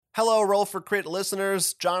Hello, Roll for Crit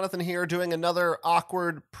listeners. Jonathan here doing another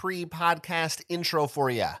awkward pre-podcast intro for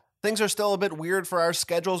you. Things are still a bit weird for our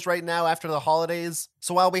schedules right now after the holidays.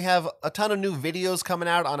 So while we have a ton of new videos coming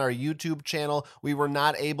out on our YouTube channel, we were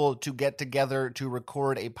not able to get together to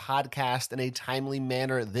record a podcast in a timely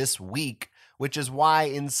manner this week, which is why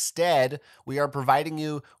instead we are providing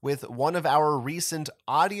you with one of our recent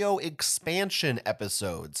audio expansion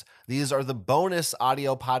episodes. These are the bonus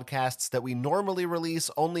audio podcasts that we normally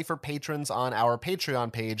release only for patrons on our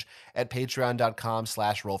Patreon page at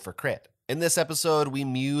patreon.com/rollforcrit. In this episode, we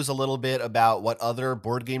muse a little bit about what other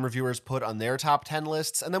board game reviewers put on their top 10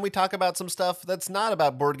 lists, and then we talk about some stuff that's not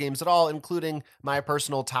about board games at all, including my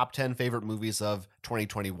personal top 10 favorite movies of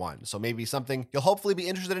 2021. So maybe something you'll hopefully be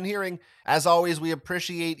interested in hearing. As always, we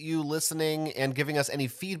appreciate you listening and giving us any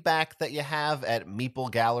feedback that you have at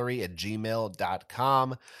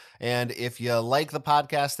meeplegallery@gmail.com. And if you like the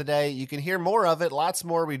podcast today, you can hear more of it. Lots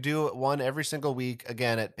more. We do one every single week,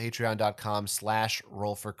 again, at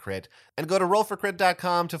patreon.com/rollforcrit. And go to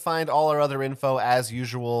rollforcrit.com to find all our other info. As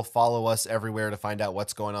usual, follow us everywhere to find out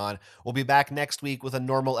what's going on. We'll be back next week with a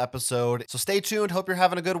normal episode. So stay tuned. Hope you're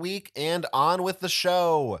having a good week, and on with the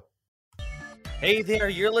show. Hey there,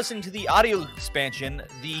 you're listening to the audio expansion,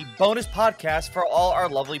 the bonus podcast for all our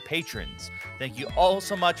lovely patrons. Thank you all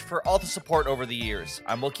so much for all the support over the years.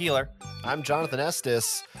 I'm Will Keeler. I'm Jonathan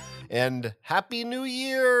Estes, and Happy New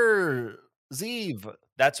Year, Zeev.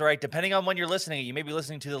 That's right. Depending on when you're listening, you may be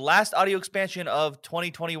listening to the last audio expansion of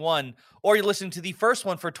 2021, or you're listening to the first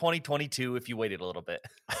one for 2022 if you waited a little bit.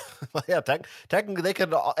 Well, yeah, technically, they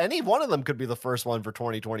could any one of them could be the first one for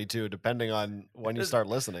 2022, depending on when you start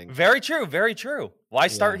listening. Very true. Very true. Why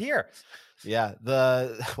start here? Yeah,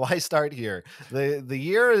 why start here? The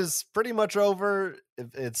year is pretty much over.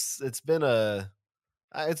 It's been a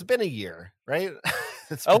year, right?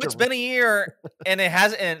 It's been a year, and it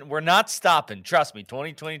hasn't. And we're not stopping. Trust me,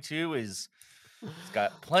 2022 it's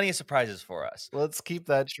got plenty of surprises for us. Let's keep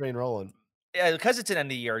that train rolling. Yeah, because it's an end of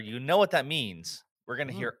the year, you know what that means. We're going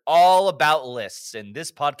to hear all about lists, and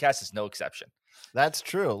this podcast is no exception. That's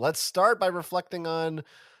true. Let's start by reflecting on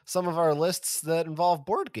some of our lists that involve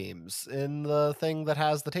board games in the thing that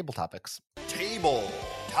has the table topics. Table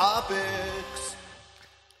topics.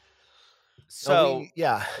 So,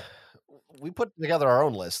 we put together our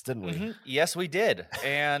own list, didn't we? Mm-hmm. Yes, we did.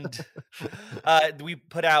 And we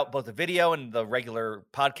put out both the video and the regular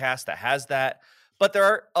podcast that has that. But there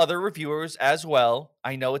are other reviewers as well.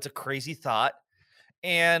 I know it's a crazy thought.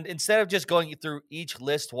 And instead of just going through each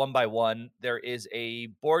list one by one, there is a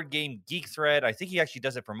Board Game Geek thread. I think he actually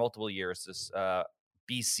does it for multiple years. This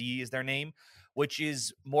BC is their name, which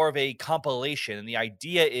is more of a compilation. And the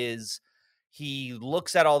idea is he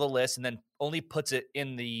looks at all the lists and then only puts it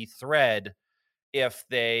in the thread if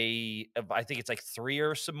I think it's like 3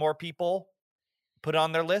 or some more people put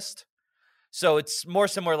on their list. So it's more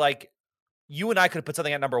similar, like you and I could have put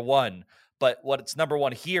something at number 1, but what's number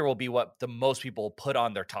 1 here will be what the most people put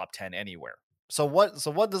on their top 10 anywhere. So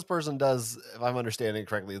what this person does, if I'm understanding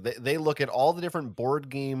correctly, they look at all the different board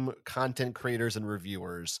game content creators and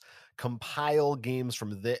reviewers, compile games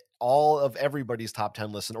from all of everybody's top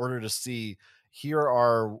 10 lists in order to see here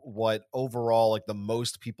are what overall like the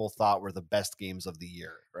most people thought were the best games of the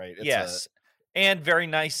year, right? Yes. And very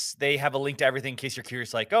nice. They have a link to everything in case you're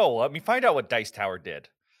curious, like, oh, let me find out what Dice Tower did.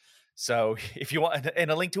 So if you want, and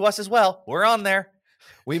a link to us as well, we're on there.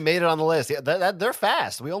 We made it on the list. Yeah, they're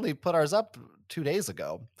fast. We only put ours up 2 days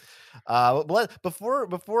ago.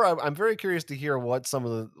 Before I'm very curious to hear what some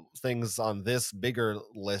of the things on this bigger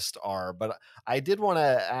list are. But I did want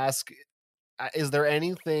to ask: is there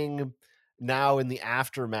anything now in the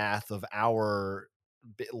aftermath of our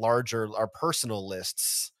personal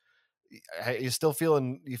lists? You still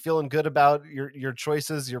feeling good about your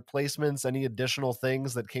choices, your placements? Any additional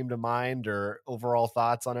things that came to mind, or overall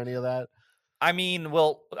thoughts on any of that? I mean,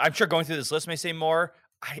 well, I'm sure going through this list may say more.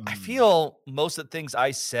 I feel most of the things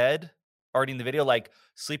I said already in the video, like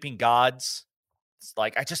Sleeping Gods, it's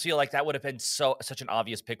like I just feel like that would have been such an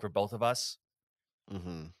obvious pick for both of us.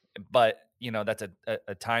 Mm-hmm. But that's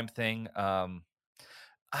a time thing. I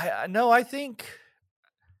think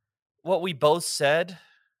what we both said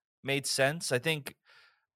made sense. I think.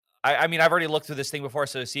 I mean, I've already looked through this thing before,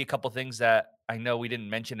 so I see a couple things that I know we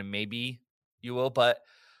didn't mention, and maybe you will, but.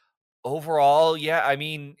 Overall, yeah, I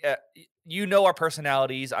mean, our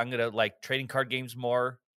personalities. I'm going to like trading card games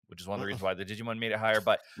more, which is one of the reasons why the Digimon made it higher.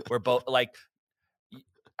 But we're both like,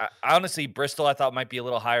 honestly, Bristol, I thought might be a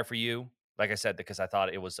little higher for you. Like I said, because I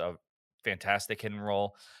thought it was a fantastic hidden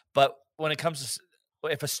roll. But when it comes to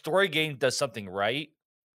if a story game does something right,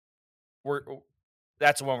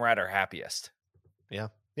 that's when we're at our happiest. Yeah.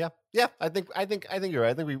 Yeah, yeah. I think you're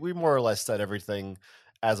right. I think we more or less said everything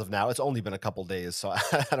as of now. It's only been a couple days, so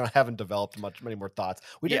haven't developed many more thoughts.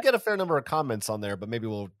 We Yeah. did get a fair number of comments on there, but maybe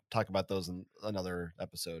we'll talk about those in another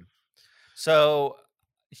episode. So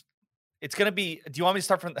it's gonna be. Do you want me to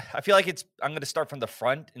start from? I feel like I'm gonna start from the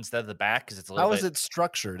front instead of the back because it's a little How is bit. it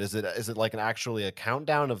structured? Is it like actually a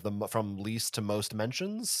countdown of from least to most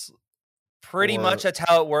mentions? Pretty much Or that's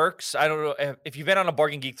how it works. I don't know if you've been on a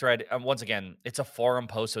Bargain Geek thread. Once again, it's a forum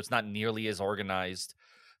post, so it's not nearly as organized.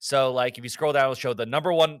 So, like, if you scroll down, it'll show the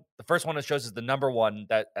number one. The first one it shows is the number one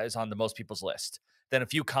that is on the most people's list. Then a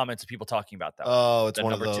few comments of people talking about that one. oh, it's The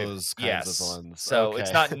one of number two, those kinds of yes. ones. So it's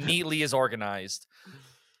Okay. not neatly as organized.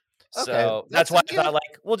 Okay, So that's why I yeah. thought,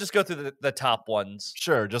 like, we'll just go through the top ones.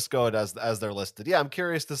 Sure, just go it as they're listed. Yeah, I'm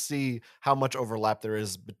curious to see how much overlap there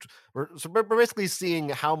is. We're basically seeing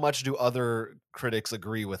how much do other critics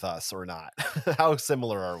agree with us or not. How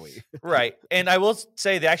similar are we? Right. And I will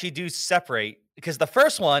say they actually do separate because the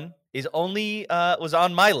first one is only was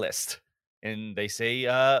on my list. And they say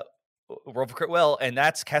World of Crit Will, and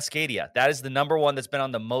that's Cascadia. That is the number one that's been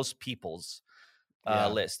on the most people's Yeah.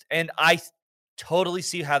 list. And I totally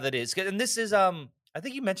see how that is. And this is I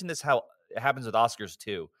think you mentioned this how it happens with Oscars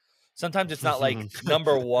too. Sometimes it's not like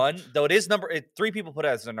number one, though it is three people put it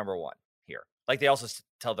as their number one here. Like they also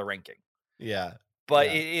tell the ranking. Yeah. But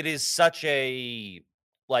Yeah. it is such a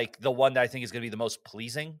like the one that I think is going to be the most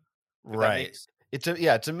pleasing. if that Right. makes-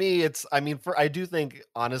 To me, it's. I mean, I do think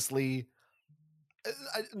honestly,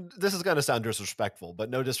 this is going to sound disrespectful, but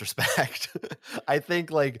no disrespect. I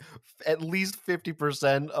think like at least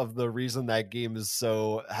 50% of the reason that game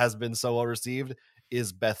has been so well received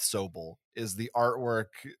is Beth Sobel, is the artwork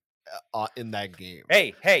in that game.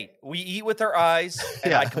 Hey, we eat with our eyes,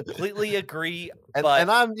 and I Yeah. completely agree. And but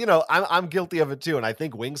I'm guilty of it too, and I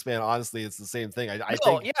think Wingspan, honestly, it's the same thing. I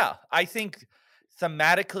think yeah, I think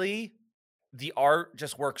thematically the art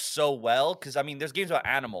just works so well because I mean, there's games about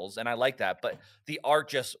animals, and I like that, but the art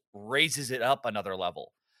just raises it up another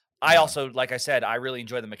level. I Yeah. also, like I said, I really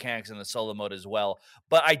enjoy the mechanics in the solo mode as well.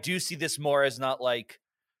 But I do see this more as not like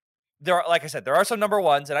like I said, there are some number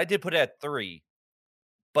ones, and I did put it at 3,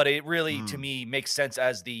 but it really to me makes sense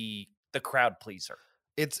as the crowd pleaser.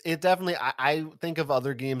 It definitely. I think of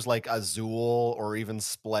other games like Azul or even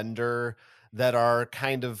Splendor that are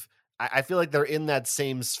kind of. I feel like they're in that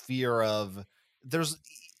same sphere of there's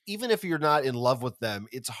even if you're not in love with them,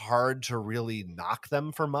 it's hard to really knock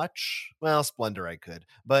them for much. Well, Splendor I could,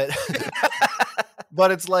 but but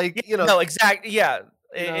it's like No, exactly. Yeah,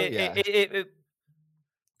 yeah. it's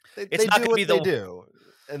They not do gonna what be they the do,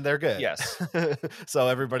 and they're good. yes. So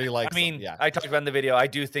everybody likes I mean, them. Yeah, I talked about in the video. I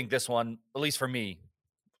do think this one, at least for me,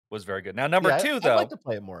 was very good. Now, number yeah. two, I'd like though, to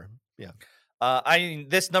play it more. Yeah. I mean,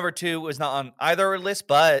 this number 2 was not on either list,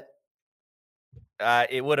 but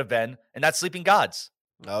it would have been, and that's Sleeping Gods.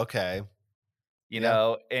 Okay. You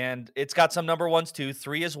know, and it's got some number ones too,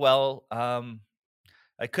 3 as well.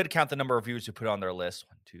 I could count the number of viewers who put on their list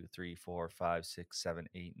 1, 2, 3, 4, 5, 6, 7,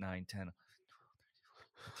 8, 9, 10,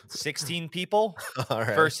 16 people All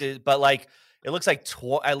right. versus, but like it looks like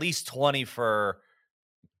at least 20 for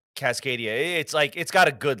Cascadia. It's like it's got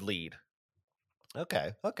a good lead.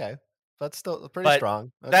 Okay. That's still pretty But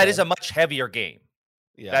strong. that is Okay. a much heavier game.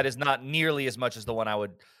 Yeah. That is not nearly as much as the one I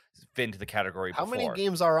would fit into the category How before. many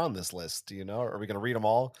games are on this list? Do you know? Are we going to read them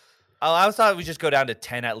all? I thought we'd just go down to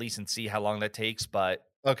 10 at least and see how long that takes. But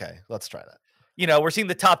Okay, let's try that. we're seeing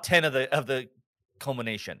the top 10 of the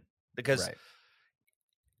culmination because Right.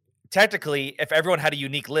 technically, if everyone had a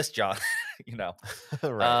unique list, John,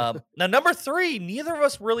 Right. now number 3, neither of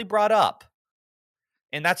us really brought up,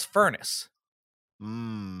 and that's Furnace.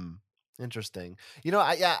 Interesting.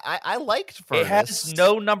 I liked Furnace. It has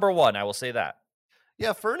no number 1. I will say that.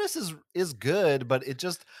 Yeah, Furnace is good, but it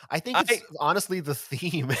just I think it's honestly the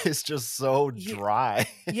theme is just so dry.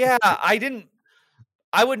 Yeah, I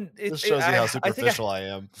wouldn't. This shows you how superficial I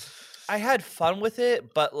am. I had fun with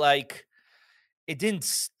it, but like, it didn't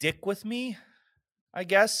stick with me. I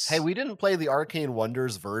guess. Hey, we didn't play the Arcane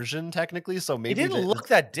Wonders version technically, so maybe it didn't look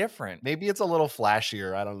that different. Maybe it's a little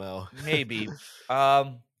flashier. I don't know. Maybe.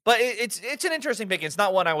 But it's an interesting pick. It's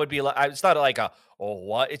not one I would be like. It's not like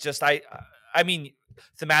what. It's just I mean,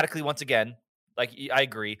 thematically, once again, like I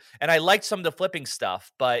agree, and I liked some of the flipping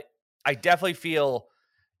stuff, but I definitely feel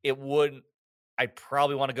it wouldn't. I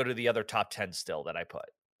probably want to go to the other top 10 still that I put.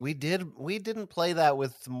 We didn't play that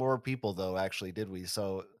with more people though, actually, did we?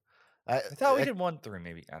 So I thought we did 1 through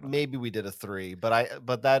maybe. I don't know. Maybe we did a 3, but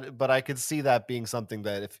I could see that being something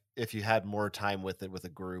that if you had more time with it with a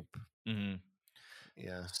group. Mm-hmm.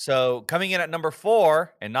 Yeah. So coming in at number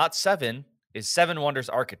 4 and not 7 is Seven Wonders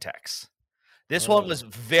Architects. This one was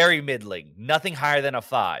very middling, nothing higher than a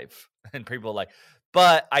 5. And people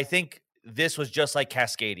but I think this was just like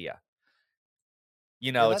Cascadia.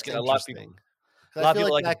 You know, it's a lot of people. A lot of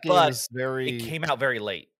people that game but is very. it came out very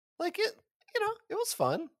late. Like it, it was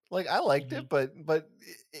fun. Like I liked it, but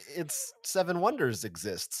it's Seven Wonders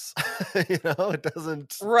exists. It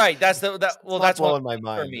doesn't. Right. That's that's blowing my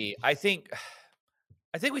mind for me. I think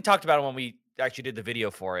we talked about it when we actually did the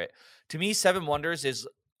video for it. To me, Seven Wonders is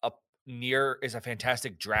a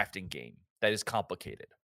fantastic drafting game that is complicated.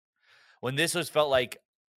 When this felt like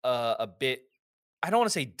a bit, I don't want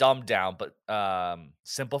to say dumbed down, but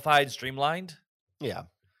simplified, streamlined. Yeah.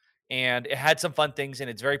 And it had some fun things, and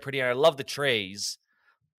it's very pretty, and I love the trays.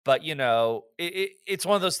 But, it's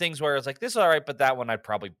one of those things where it's like, this is all right, but that one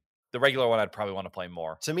the regular one I'd probably want to play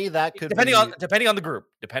more. To me, that could depending on the group.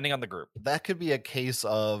 That could be a case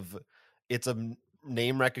of it's a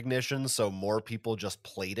name recognition, so more people just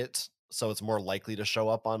played it, so it's more likely to show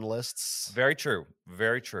up on lists. Very true.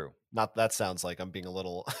 Very true. Not that sounds like I'm being a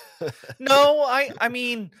little. No, I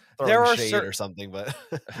mean there are shade or something, but.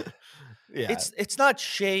 Yeah. It's not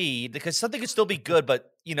shade because something could still be good,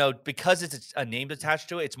 but because it's a name attached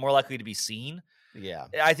to it, it's more likely to be seen. Yeah.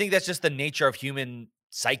 I think that's just the nature of human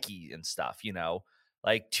psyche and stuff,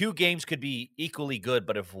 Like 2 games could be equally good,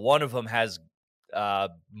 but if one of them has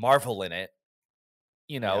Marvel in it,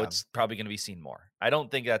 it's probably going to be seen more. I don't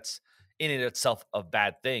think that's in it itself a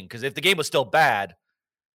bad thing, because if the game was still bad,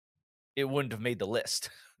 it wouldn't have made the list.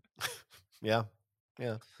 Yeah.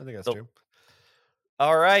 I think that's true.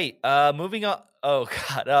 All right, moving on. Oh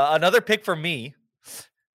God, another pick for me,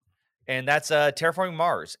 and that's Terraforming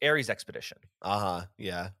Mars: Ares Expedition.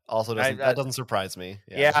 Yeah. Also, that doesn't surprise me.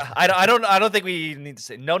 Yeah. I don't think we need to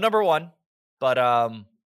say no number 1, but a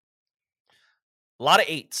lot of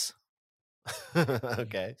 8s.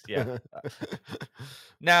 Okay. Yeah.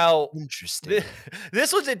 Now, interesting.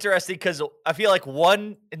 This was interesting because I feel like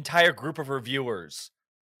one entire group of reviewers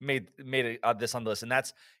made this on the list, and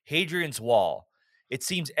that's Hadrian's Wall. It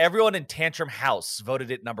seems everyone in Tantrum House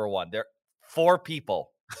voted it number 1. There are 4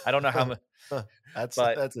 people. I don't know how many.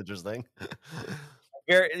 That's interesting.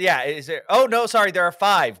 Yeah. Is there? Oh no, sorry. There are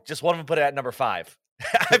 5. Just one of them put it at number 5.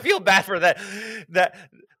 I feel bad for that. That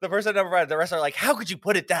the person at number 5. The rest are like, how could you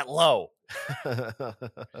put it that low?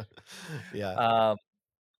 Yeah.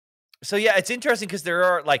 So yeah, it's interesting because there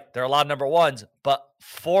are a lot of number 1s, but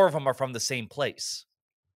 4 of them are from the same place.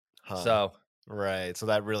 So. Right. So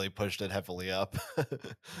that really pushed it heavily up.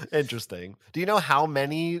 Interesting. Do you know how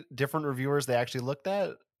many different reviewers they actually looked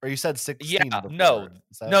at? Or you said 16? Yeah, no.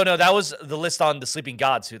 That was the list on the Sleeping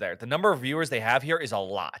Gods who there. The number of viewers they have here is a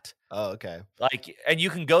lot. Oh, okay. And you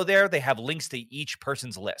can go there. They have links to each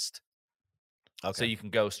person's list. Okay. So you can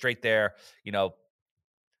go straight there.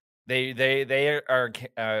 They are,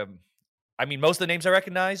 I mean, most of the names I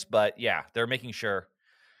recognize, but yeah, they're making sure.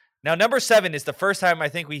 Now, number 7 is the first time I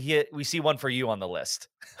think we see one for you on the list.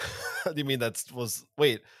 You mean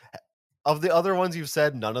wait, of the other ones you've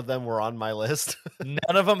said, none of them were on my list?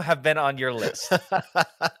 None of them have been on your list.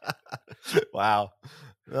 Wow.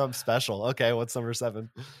 I'm special. Okay, what's number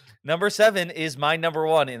 7? Number 7 is my number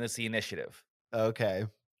 1 in the Initiative. Okay.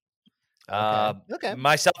 Okay.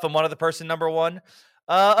 Myself and one other person, number 1.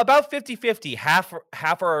 About 50-50.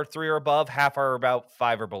 Half are 3 or above, half are about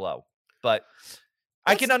 5 or below. But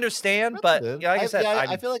I can understand, but like I said,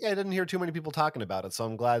 I feel like I didn't hear too many people talking about it, so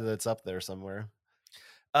I'm glad that it's up there somewhere.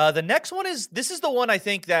 The next one is the one I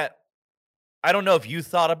think that I don't know if you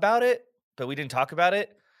thought about it, but we didn't talk about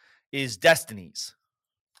it. Is Destinies.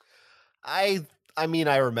 I mean,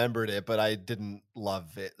 I remembered it, but I didn't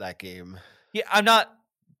love it. That game. Yeah, I'm not.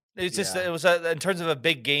 It's just it was in terms of a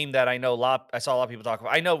big game that I know I saw a lot of people talk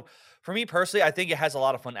about. I know for me personally, I think it has a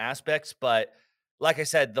lot of fun aspects, but like I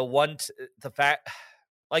said, the fact.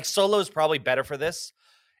 Like, solo is probably better for this.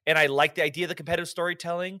 And I like the idea of the competitive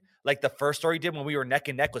storytelling. Like, the first story did when we were neck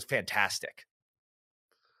and neck was fantastic.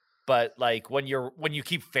 But, like, when you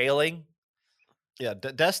keep failing. Yeah,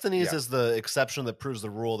 Destinies is the exception that proves the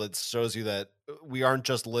rule, that shows you that we aren't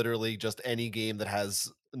just literally just any game that has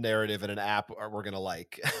narrative and an app we're going to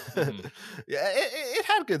like. Mm-hmm. Yeah, it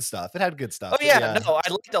had good stuff. Oh, yeah. No, I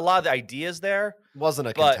liked a lot of the ideas there. Wasn't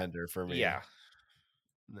a contender for me. Yeah.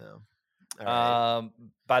 No. Right.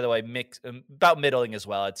 By the way, about middling as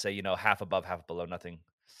well. I'd say, half above, half below, nothing.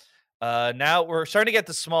 Now we're starting to get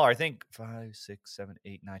the smaller. I think 5, 6, 7,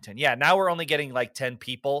 8, 9, 10. Yeah, now we're only getting like 10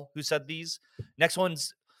 people who said these. This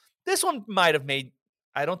one might have made.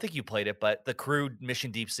 I don't think you played it, but the Crew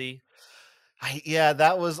Mission Deep Sea.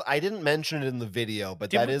 I didn't mention it in the video,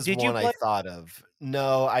 but that is Did you one I play? thought of.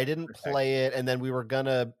 No, I didn't Okay. play it, and then we were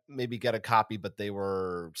gonna maybe get a copy, but they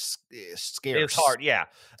were It was scarce. hard, yeah.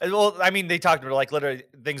 Well, I mean, they talked about like literally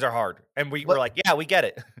things are hard, and we were But like, yeah, we get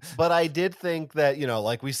it. but I did think that,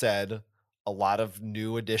 like we said, a lot of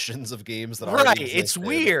new editions of games that already Right? It's existed,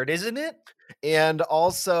 weird, isn't it? and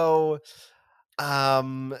also,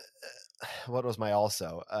 um, what was my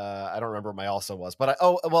also? I don't remember what my also was, but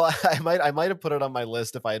I might have put it on my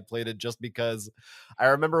list if I had played it just because I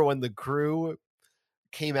remember when the crew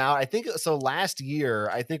came out. I think so last year.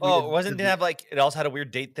 I think we Oh, did, wasn't did it the have like it also had a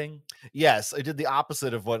weird date thing? yes, I did the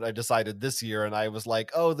opposite of what I decided this year, and I was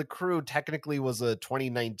like, oh, the crew technically was a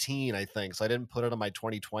 2019, I think, so I didn't put it on my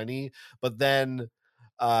 2020, but then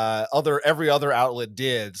every other outlet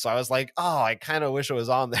did, so I was like, oh, I kind of wish it was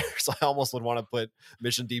on there. So I almost would want to put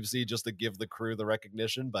Mission Deep Sea just to give the crew the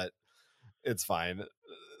recognition, but it's fine.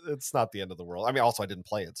 It's not the end of the world. I mean, also I didn't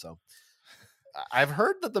play it, so I've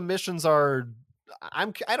heard that the missions are.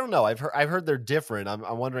 I don't know. I've heard they're different.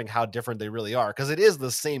 I'm wondering how different they really are because it is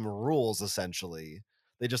the same rules essentially.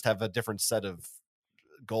 They just have a different set of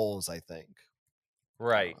goals, I think.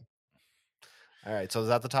 Right. All right. So is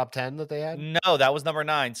that the top 10 that they had? No, that was number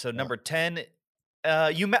 9. So Oh, number 10,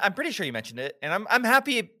 I'm pretty sure you mentioned it, and I'm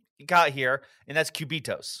happy it got here, and that's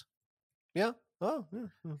Cubitos. yeah. Oh, yeah.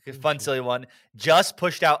 A fun, silly one. Just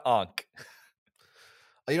pushed out Ankh.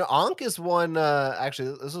 Ankh is one.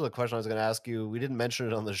 Actually, this is a question I was going to ask you. We didn't mention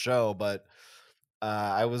it on the show, but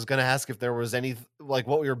I was going to ask if there was any what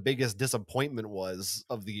your biggest disappointment was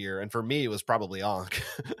of the year, and for me, it was probably Ankh.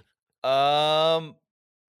 Um,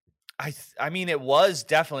 I mean, it was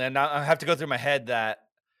definitely, and I have to go through my head that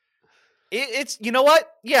it's you know what?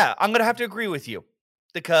 Yeah, I'm gonna have to agree with you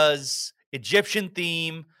because Egyptian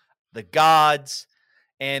theme, the gods,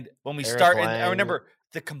 and when we Eric start, and I Lang. remember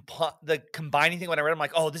the combining thing when I read, I'm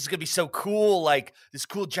like, oh, this is gonna be so cool, like this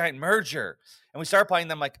cool giant merger. And we started playing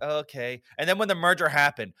them, like, okay. And then when the merger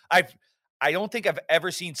happened, I don't think I've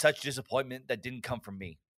ever seen such disappointment that didn't come from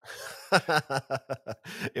me.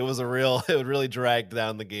 It really dragged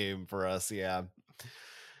down the game for us. Yeah.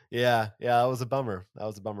 Yeah. Yeah. That was a bummer. That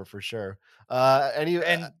was a bummer for sure.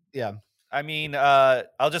 And Yeah. I mean,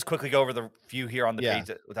 I'll just quickly go over the few here on the Yeah.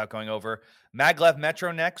 page without going over Maglev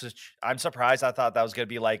Metro next, which I'm surprised. I thought that was going to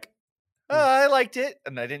be like, I liked it,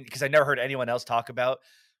 and I didn't because I never heard anyone else talk about.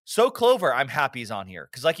 So Clover, I'm happy he's on here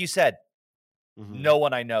because, like you said, no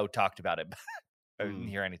one I know talked about it. I didn't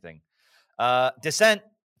hear anything. Descent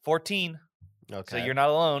 14, so Okay. you're not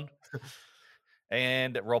alone.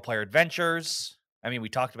 And Role Player Adventures. I mean, we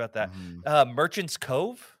talked about that. Merchant's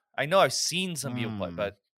Cove. I know I've seen some people play,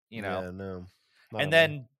 but Yeah, no. Not and on there.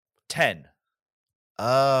 then 10.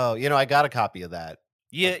 Oh, I got a copy of that.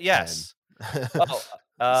 Yeah, of 10. yes.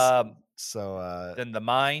 Oh, So then the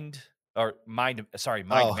mind Oh.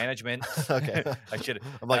 management. Okay. I should.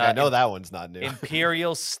 I'm like, I know that one's not new.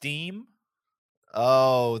 Imperial Steam.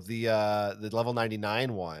 Oh, the level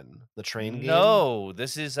 99 one, the train game. No,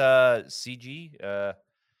 this is CG.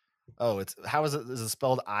 Oh, how is it? Is it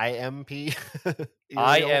spelled IMP?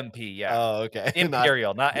 IMP, yeah. Oh, okay.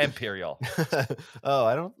 Imperial, not Imperial. Oh,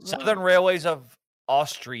 I don't know. Southern Railways of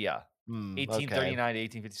Austria, Okay. 1839 to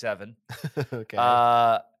 1857. Okay.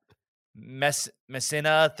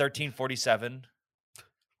 Messina, 1347.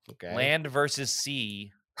 Okay. Land versus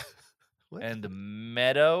Sea. What? And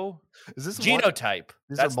Meadow. Is this Genotype.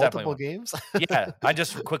 These That's are multiple definitely games? yeah, I'm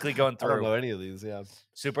just quickly going I don't through. know any of these, yeah.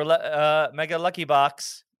 Super Mega Lucky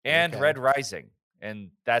Box and Okay. Red Rising.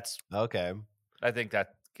 And that's Okay. I think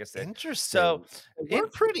that gets it. Interesting. So we're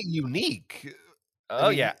pretty unique. Oh,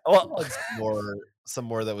 mean, yeah. Well, some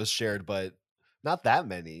more that was shared, but not that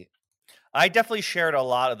many. I definitely shared a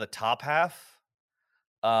lot of the top half.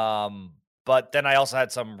 But then I also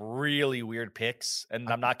had some really weird picks, and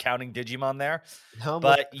I'm not counting Digimon there. No,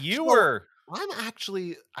 But you were. I'm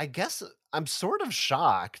actually, I guess I'm sort of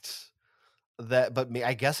shocked that, but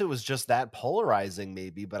I guess it was just that polarizing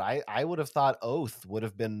maybe, but I would have thought Oath would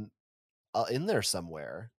have been in there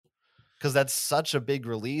somewhere. Because that's such a big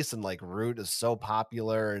release, and like Root is so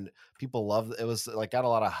popular, and people love it. Was like got a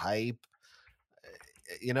lot of hype,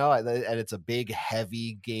 and it's a big,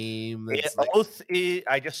 heavy game. Oath,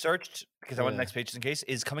 I just searched because I went to the next page just in case,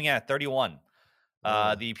 is coming in at 31.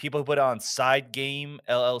 The people who put on Side Game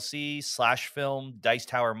LLC, Slash Film, Dice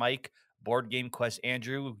Tower Mike, Board Game Quest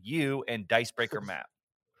Andrew, you, and Dicebreaker Matt.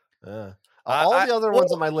 All the other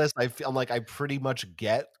ones on my list, I'm like, I pretty much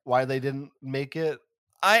get why they didn't make it.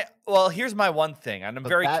 Well, here's my one thing, and I'm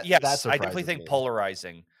I definitely think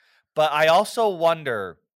polarizing, but I also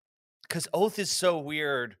wonder because Oath is so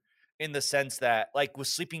weird in the sense that, like, with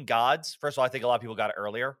Sleeping Gods, first of all, I think a lot of people got it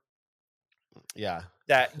earlier. Yeah.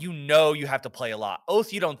 That you have to play a lot.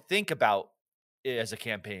 Oath, you don't think about it as a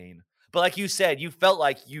campaign. But like you said, you felt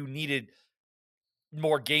like you needed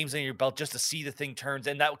more games in your belt just to see the thing turns,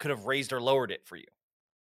 and that could have raised or lowered it for you.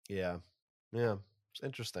 Yeah. Yeah. It's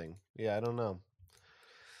interesting. Yeah, I don't know.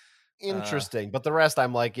 Uh, Interesting. But the rest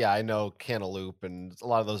I'm like, yeah, I know Cantaloupe, and a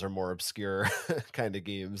lot of those are more obscure kind of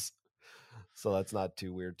games. So that's not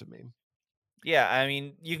too weird to me. yeah, I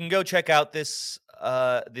mean, you can go check out this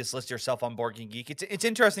list yourself on Board Game Geek. It's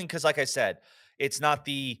interesting because, like I said, it's not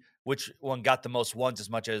the which one got the most ones as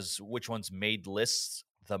much as which ones made lists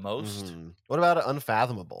the most. What about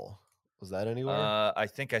Unfathomable? Was that anywhere? I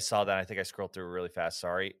think I saw that. I think I scrolled through really fast.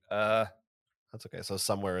 Sorry. That's okay. So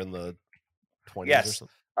somewhere in the 20s or Yes.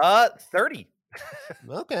 something. 30.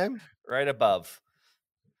 Okay. Right above.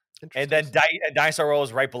 And Interesting. then Dinosaur Roll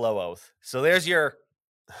is right below Oath. So there's your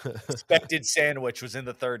expected sandwich was in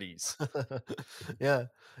the 30s. Yeah.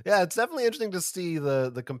 Yeah, it's definitely interesting to see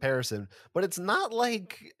the comparison, but it's not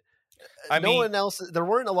like I no mean, one else there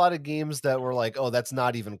weren't a lot of games that were like, "Oh, that's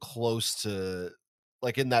not even close to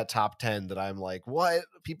like in that top 10 that I'm like, what?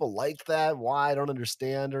 People like that? Why? I don't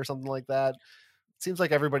understand," or something like that. It seems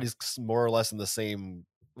like everybody's more or less in the same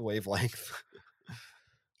wavelength.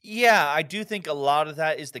 yeah, I do think a lot of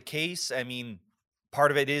that is the case. I mean, part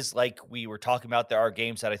of it is like we were talking about, there are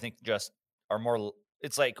games that I think just are more,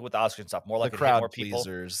 it's like with the Oscar and stuff, more The likely to hit more crowd people.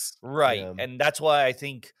 pleasers. Right. Yeah. And that's why I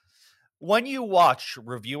think when you watch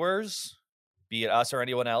reviewers, be it us or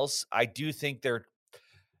anyone else, I do think they're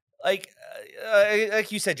like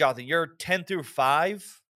you said, Jonathan, you're 10 through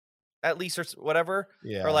 5 at least or whatever, or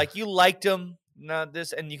Yeah. like you liked them, not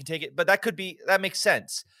this, and you can take it. But that makes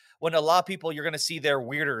sense. When a lot of people, you're going to see their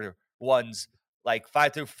weirder ones like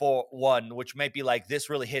 5 through 1, which might be like, this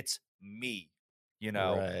really hits me.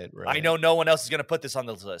 Right, I right. know no one else is going to put this on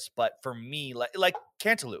the list, but for me, like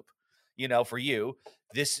Cantaloupe, for you,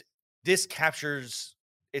 this captures,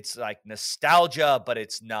 it's like nostalgia, but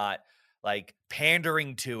it's not like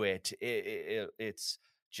pandering to it. It's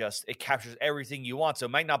just, it captures everything you want. So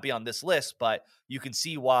it might not be on this list, but you can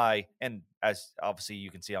see why. And as obviously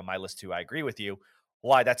you can see on my list too, I agree with you,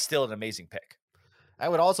 why that's still an amazing pick. I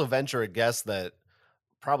would also venture a guess that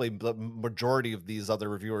probably the majority of these other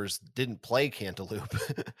reviewers didn't play Cantaloupe.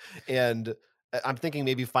 And I'm thinking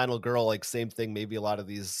maybe Final Girl, like same thing, maybe a lot of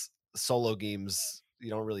these solo games you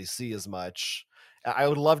don't really see as much. I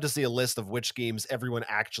would love to see a list of which games everyone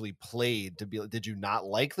actually played to be like, did you not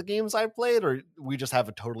like the games I played, or we just have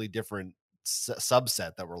a totally different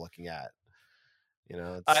subset that we're looking at?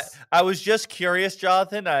 I, It's I was just curious,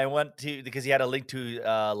 Jonathan. I went to, because he had a link to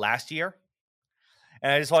last year.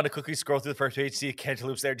 And I just wanted to quickly scroll through the first page, see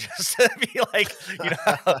Cantaloupes there, just to be like,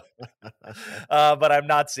 but I'm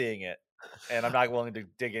not seeing it, and I'm not willing to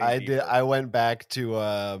dig any deeper. I went back to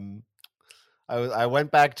I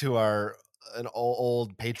went back to our an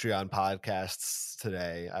old Patreon podcasts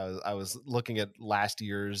today. I was looking at last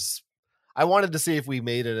year's. I wanted to see if we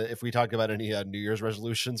made it, if we talked about any New Year's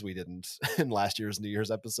resolutions. We didn't in last year's New Year's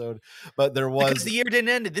episode, but there Because was the year didn't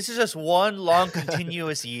end. This is just one long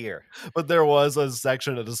continuous year. but there was a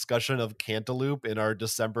section, a discussion of Cantaloupe in our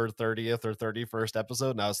December 30th or 31st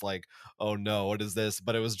episode, and I was like, "Oh no, what is this?"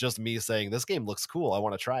 But it was just me saying, "This game looks cool. I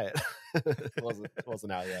want to try it." It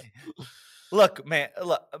wasn't out yet. Look, man,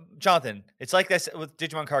 Jonathan, it's like this with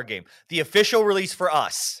Digimon card game. The official release for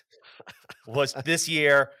us was this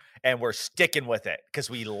year, and we're sticking with it because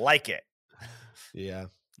we like it. Yeah,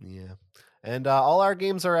 yeah. And all our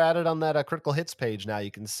games are added on that Critical Hits page now.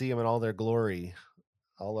 You can see them in all their glory.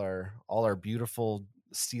 All our beautiful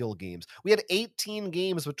Steel games. We had 18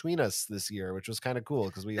 games between us this year, which was kind of cool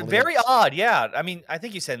because we only Very odd, yeah. I mean, I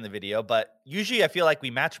think you said in the video, but usually I feel like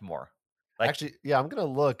we match more. Like, actually, yeah, I'm gonna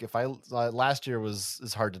look. If I last year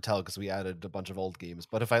is hard to tell because we added a bunch of old games.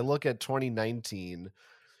 But if I look at 2019,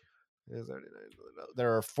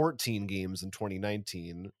 there are 14 games in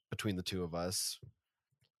 2019 between the two of us.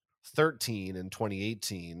 13 in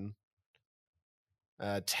 2018.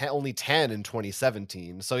 Only 10 in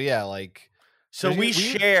 2017. So yeah, like so we we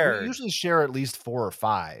shared. usually share at least 4 or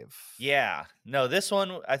 5. Yeah. No, this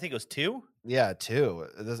one, I think it was 2. Yeah, 2.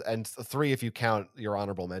 And 3 if you count your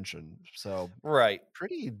honorable mention. So Right.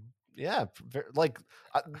 pretty, yeah, like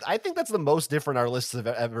I think that's the most different our lists have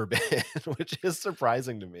ever been, which is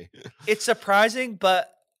surprising to me. It's surprising,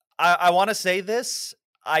 but I want to say this.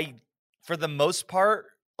 For the most part,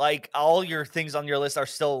 like all your things on your list are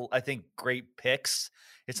still, I think, great picks.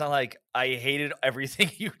 It's not like I hated everything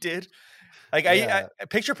you did. Like Yeah. I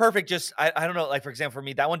Picture Perfect, just I don't know. Like, for example, for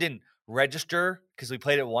me, that one didn't register because we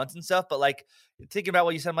played it once and stuff. But like thinking about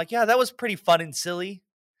what you said, I'm like, yeah, that was pretty fun and silly,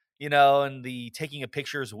 and the taking a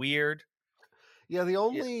picture is weird. Yeah, the Yeah.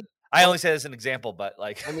 only I only say this as an example, but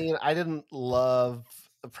like, I mean, I didn't love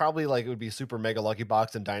probably like it would be Super Mega Lucky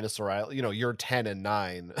Box and Dinosaur Island. You're 10 and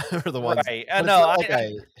 9 are the ones, right? but it's No, not like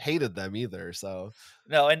I hated them either. So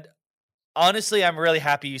no, and honestly, I'm really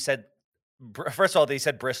happy you said. First of all, they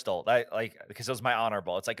said Bristol, because it was my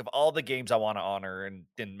honorable. It's like of all the games I want to honor and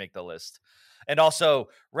didn't make the list, and also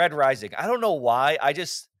Red Rising. I don't know why.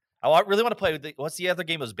 Really want to play. What's the other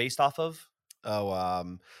game it was based off of?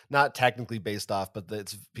 Oh, not technically based off, but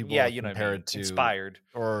it's people Yeah, have you know what I compared mean. to Inspired.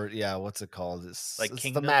 or yeah, what's it called? It's Like the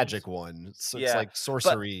Kingdoms? magic one. So it's Yeah, like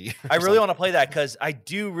sorcery. I or really want something. to play that because I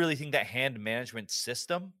do really think that hand management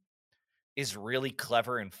system is really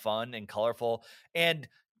clever and fun and colorful. And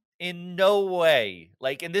in no way,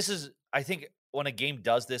 and this is, I think, when a game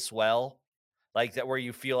does this well, like that, where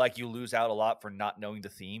you feel like you lose out a lot for not knowing the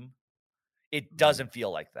theme, it doesn't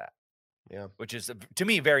feel like that. Yeah. Which is, to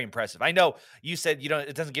me, very impressive. I know you said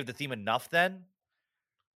it doesn't give the theme enough then,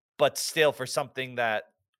 but still, for something that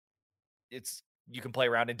you can play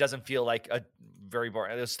around, it doesn't feel like a very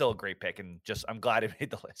boring. It was still a great pick, and I'm glad it made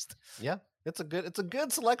the list. Yeah, it's a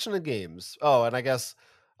good selection of games. Oh, and I guess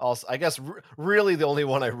really the only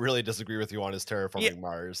one I really disagree with you on is Terraforming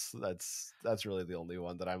Mars. That's really the only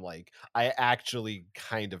one that I'm like, I actually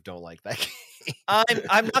kind of don't like that game.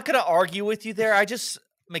 I'm not gonna argue with you there. I just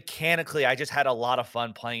mechanically, I just had a lot of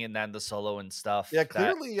fun playing in that in the solo and stuff. Yeah,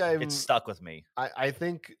 clearly it stuck with me. I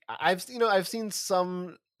think I've seen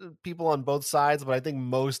some people on both sides, but I think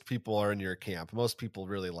most people are in your camp. Most people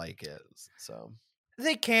really like it. So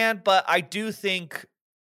they can, but I do think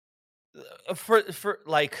for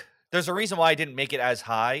like, there's a reason why I didn't make it as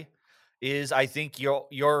high. Is I think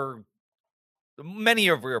your many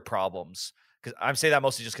of your problems, because I'm saying that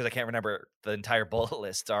mostly just because I can't remember the entire bullet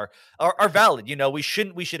list, are valid. We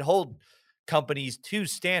should hold companies to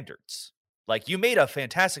standards. Like, you made a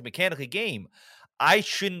fantastic mechanically game. I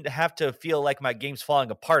shouldn't have to feel like my game's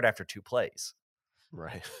falling apart after 2 plays.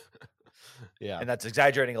 Right. Yeah. And that's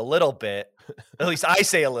exaggerating a little bit. At least I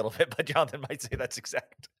say a little bit, but Jonathan might say that's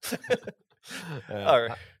exact. All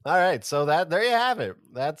right. So there you have it.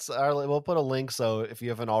 We'll put a link. So if you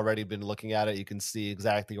haven't already been looking at it, you can see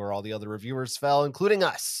exactly where all the other reviewers fell, including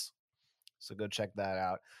us. So go check that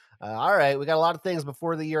out. All right. We got a lot of things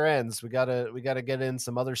before the year ends. We gotta get in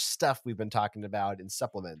some other stuff we've been talking about in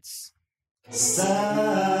supplements. Supplements.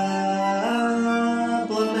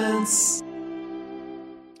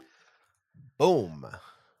 Boom.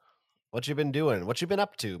 What you been doing? What you been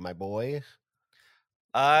up to, my boy?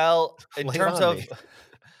 In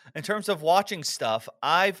terms of watching stuff,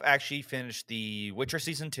 I've actually finished The Witcher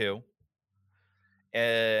season 2.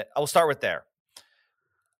 I will start with there.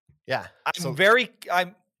 Yeah.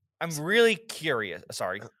 I'm really curious.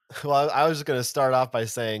 Sorry. Well, I was going to start off by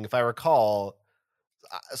saying, if I recall,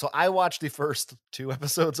 so I watched the first 2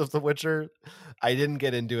 episodes of The Witcher. I didn't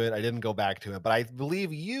get into it. I didn't go back to it, but I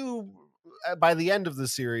believe you, by the end of the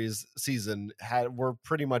season, were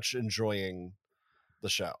pretty much enjoying the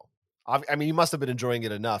show. I mean, you must have been enjoying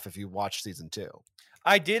it enough if you watched season 2.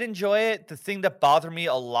 I did enjoy it. The thing that bothered me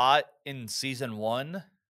a lot in season 1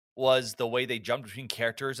 was the way they jumped between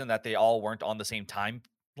characters and that they all weren't on the same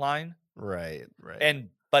timeline. Right.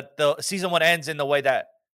 But the season 1 ends in the way that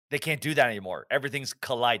they can't do that anymore. Everything's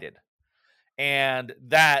collided. And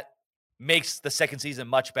that makes the second season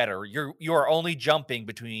much better. You are only jumping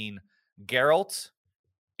between Geralt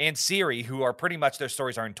and Ciri, who are pretty much, their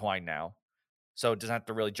stories are entwined now. So it doesn't have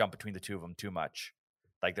to really jump between the two of them too much.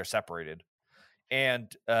 Like, they're separated.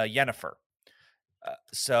 And Yennefer.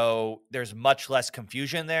 So there's much less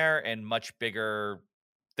confusion there and much bigger.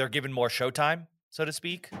 They're given more showtime, so to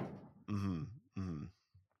speak. Mm-hmm. Mm-hmm.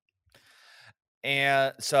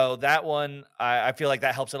 And so that one, I feel like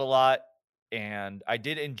that helps it a lot. And I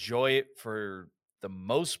did enjoy it for the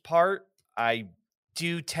most part. I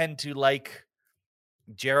do tend to like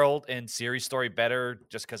Geralt and Ciri's story better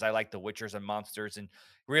just because I like the Witchers and monsters. And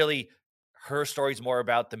really, her story's more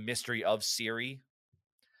about the mystery of Ciri,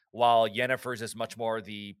 while Yennefer's is much more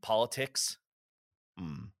the politics.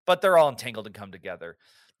 But they're all entangled and come together.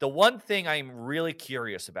 The one thing I'm really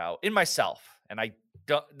curious about in myself, and I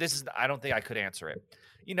don't think I could answer it.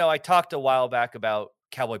 I talked a while back about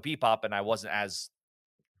Cowboy Bebop, and I wasn't as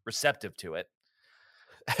receptive to it.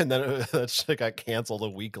 And then that shit got canceled a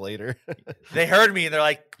week later. They heard me, and they're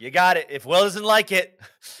like, "You got it." If Will doesn't like it,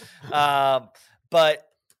 but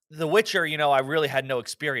The Witcher, I really had no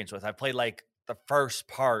experience with. I played like the first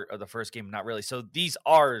part of the first game, not really. So these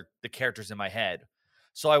are the characters in my head.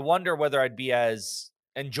 So I wonder whether I'd be as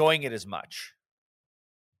enjoying it as much,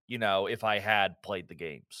 if I had played the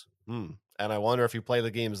games. And I wonder if you play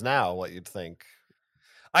the games now, what you'd think.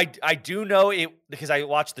 I do know it because I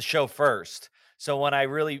watched the show first. So when I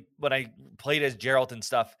played as Geralt and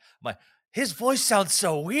stuff, his voice sounds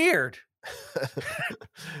so weird.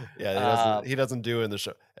 Yeah, he doesn't do it in the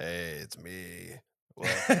show. Hey, it's me.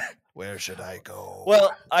 Where should I go?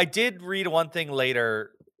 Well, I did read one thing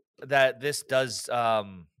later that this does. I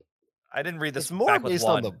didn't read this. It's more based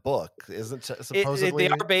on the book, isn't it? Supposedly,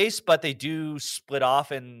 they are based, but they do split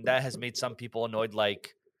off, and that has made some people annoyed.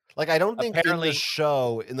 Like I don't think in the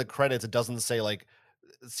show, in the credits, it doesn't say like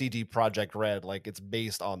CD Projekt Red, like it's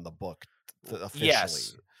based on the book officially.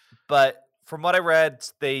 Yes, but from what I read,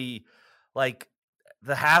 they like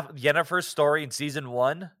Yennefer's story in season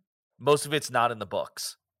 1. Most of it's not in the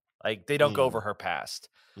books. Like they don't go over her past.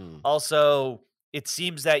 Also, it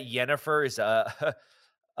seems that Yennefer is a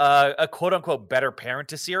quote unquote better parent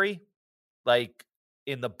to Ciri. Like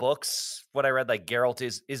in the books, what I read, like Geralt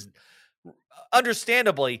is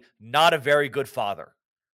understandably not a very good father,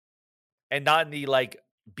 and not in the like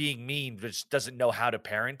being mean, which doesn't know how to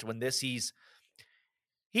parent. When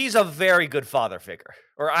he's a very good father figure,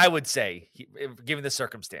 or I would say, given the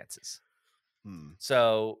circumstances.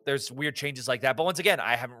 So there's weird changes like that. But once again,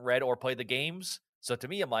 I haven't read or played the games, so to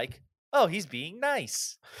me, I'm like, oh, he's being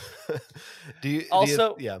nice.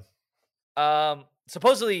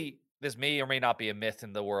 Supposedly, this may or may not be a myth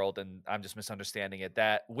in the world, and I'm just misunderstanding it,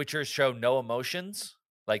 that Witchers show no emotions.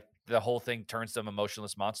 Like, the whole thing turns them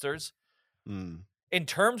emotionless monsters. In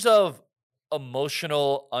terms of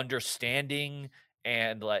emotional understanding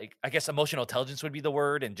and, like, I guess emotional intelligence would be the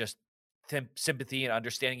word, and just sympathy and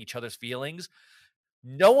understanding each other's feelings,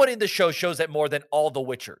 no one in the show shows that more than all the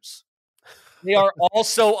Witchers. They are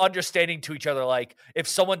also understanding to each other. Like, if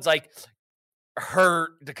someone's, like,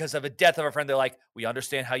 hurt because of a death of a friend, they're like, we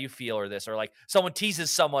understand how you feel, or this, or like someone teases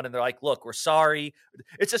someone and they're like, look, we're sorry.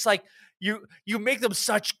 It's just like you make them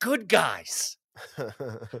such good guys.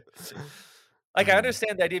 Like, I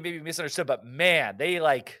understand the idea may be misunderstood, but man, they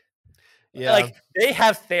they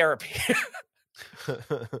have therapy.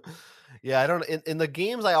 Yeah, I don't in the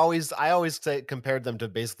games I always say compared them to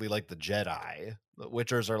basically like the Jedi. The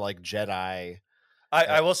Witchers are like Jedi.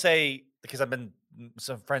 I will say, because I've been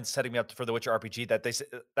some friends setting me up for the Witcher RPG, that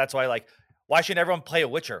that's why, like, why shouldn't everyone play a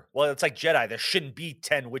Witcher? Well, it's like Jedi. There shouldn't be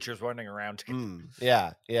 10 Witchers running around.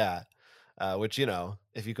 Yeah. Which,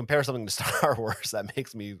 if you compare something to Star Wars, that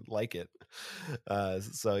makes me like it.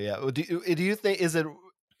 So yeah, do you think, is it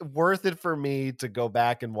worth it for me to go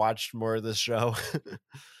back and watch more of this show?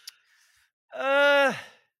 Or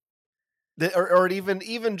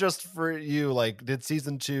even just for you, like, did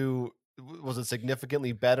season 2, was it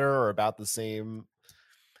significantly better or about the same?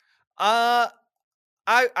 I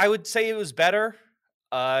would say it was better.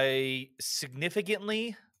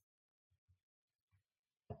 Significantly,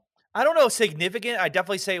 I don't know, significant. I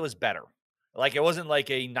definitely say it was better. Like, it wasn't like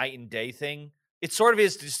a night and day thing. It sort of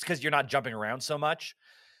is, just because you're not jumping around so much.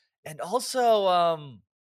 And also, I'm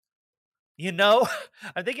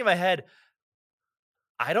thinking in my head,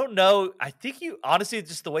 I don't know. I think honestly,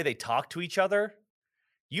 just the way they talk to each other,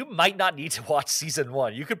 you might not need to watch season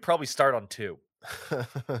 1. You could probably start on 2.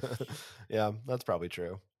 Yeah, that's probably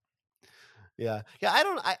true. Yeah.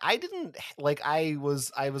 I didn't like, I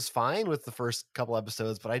was fine with the first couple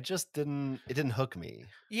episodes, but it didn't hook me.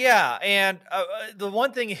 Yeah. And the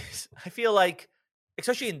one thing is, I feel like,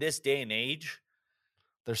 especially in this day and age,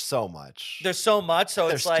 there's so much. So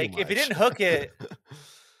it's like, if it didn't hook it,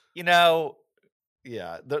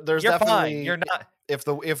 yeah, there's you're definitely fine. You're not.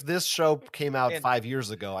 If this show came out 5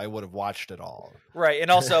 years ago, I would have watched it all. Right.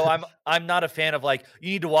 And also, I'm not a fan of, like,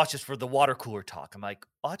 you need to watch this for the water cooler talk. I'm like,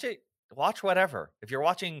 watch it. Watch whatever. If you're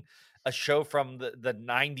watching a show from the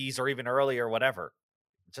 90s or even earlier, whatever,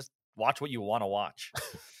 just watch what you want to watch.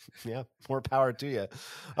 Yeah, more power to you.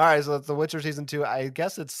 All right, so that's The Witcher season 2. I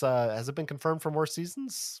guess it's has it been confirmed for more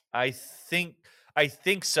seasons? I think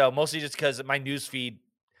so. Mostly just because my news feed,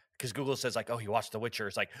 because Google says, like, oh, you watched The Witcher.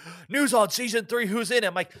 It's like, news on season 3, who's in it?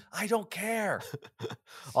 I'm like, I don't care.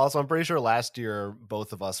 Also, I'm pretty sure last year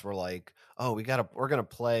both of us were like, oh, we're gonna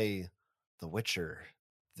play The Witcher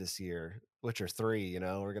this year, Witcher 3,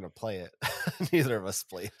 we're gonna play it. Neither of us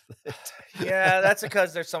played it. Yeah, that's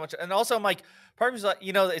because there's so much. And also, I'm like, part of me's like,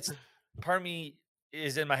 part of me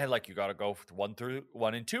is in my head, like, you gotta go 1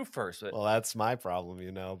 and 2 first. But, well, that's my problem,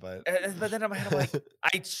 but then in my head, I'm like,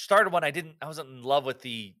 I started one, I wasn't in love with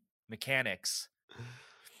the mechanics.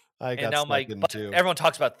 And now I'm like, but everyone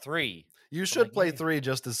talks about 3. You should play 3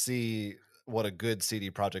 just to see what a good CD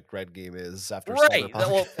Projekt Red game is after Right.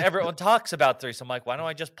 Cyberpunk. Well, everyone talks about 3, so I'm like, why don't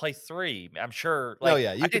I just play 3? I'm sure. No, Like,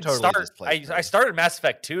 yeah, you I could didn't totally start. just play I 3. started Mass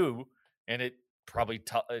Effect 2, and it probably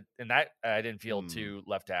in that I didn't feel Mm. too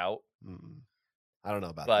left out. I don't know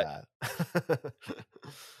about But that.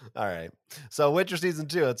 All right. So Witcher Season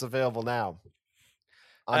 2, it's available now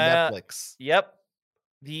on Netflix. Yep.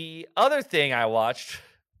 The other thing I watched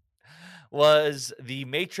was The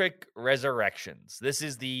Matrix Resurrections. This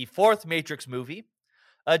is the 4th Matrix movie.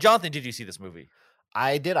 Jonathan, did you see this movie?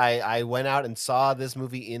 I did. I went out and saw this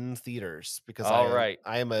movie in theaters because I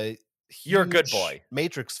am a You're a good huge boy.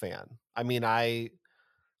 Matrix fan. I mean, I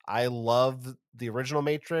love the original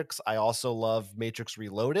Matrix. I also love Matrix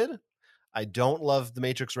Reloaded. I don't love the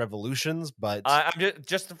Matrix Revolutions, but I'm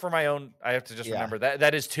just for my own. I have to just remember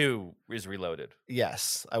that is 2 is Reloaded.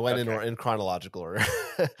 Yes, I went in chronological order.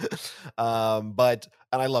 But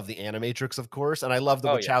I love the Animatrix, of course, and I love the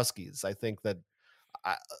Wachowskis. I think that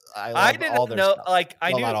I love all their stuff. Like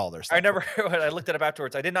I knew not all their stuff. I never when I looked it up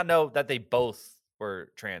afterwards. I did not know that they both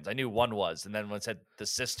were trans. I knew one was, and then when it said the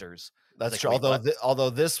sisters. That's true. Although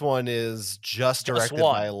this one is just directed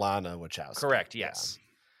by Lana Wachowski. Correct. Yes.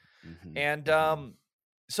 Yeah. And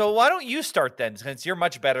so why don't you start then, since you're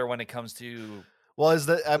much better when it comes to. Well,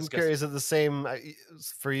 I'm curious, is it the same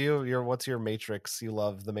for you? What's your Matrix? You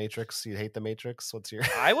love the Matrix? You hate the Matrix? What's your?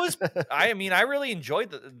 I mean, I really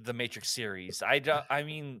enjoyed the Matrix series. I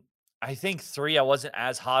mean, I think 3 I wasn't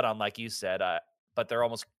as hot on, like you said, but they're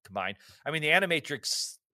almost combined. I mean, the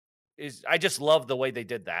Animatrix I just love the way they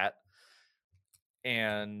did that,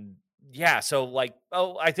 and yeah. So like,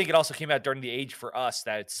 I think it also came out during the age for us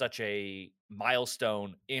that it's such a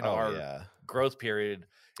milestone in our growth period.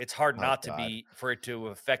 It's hard not to be for it to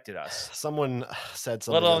have affected us. Someone said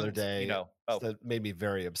something the other day that made me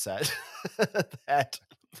very upset that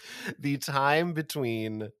the time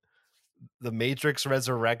between the Matrix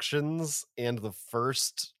Resurrections and the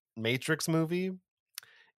first Matrix movie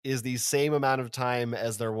is the same amount of time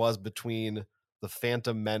as there was between the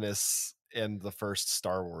Phantom Menace and the first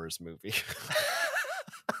Star Wars movie.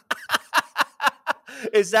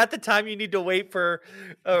 Is that the time you need to wait for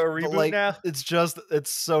a reboot now? It's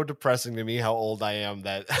so depressing to me how old I am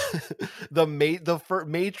that the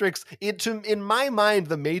Matrix, in my mind,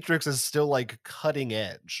 the Matrix is still like cutting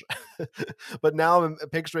edge. But now I'm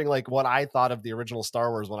picturing like what I thought of the original Star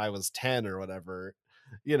Wars when I was 10 or whatever.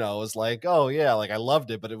 You know, it was like, oh yeah, like I loved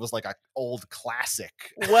it, but it was like an old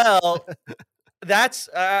classic. Well, that's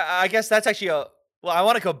I guess that's actually well, I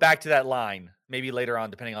want to go back to that line maybe later on,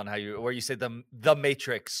 depending on where you say the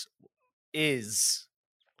Matrix is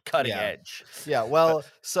cutting edge. Yeah. Well,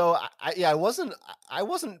 so I've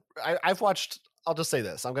watched. I'll just say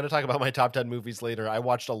this. I'm going to talk about my top 10 movies later. I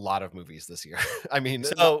watched a lot of movies this year. I mean,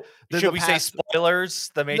 so should we say spoilers?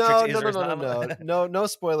 The Matrix no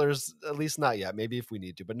spoilers. At least not yet. Maybe if we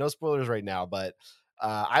need to, but no spoilers right now. But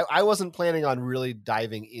I wasn't planning on really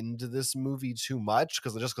diving into this movie too much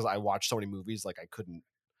because I watched so many movies, like I couldn't.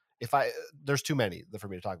 There's too many for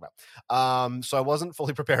me to talk about. So I wasn't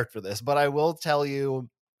fully prepared for this, but I will tell you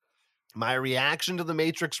my reaction to the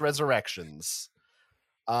Matrix Resurrections.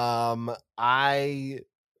 I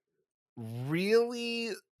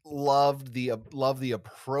really loved the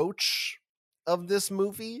approach of this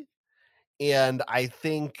movie. And I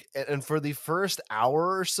think, and for the first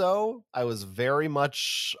hour or so, I was very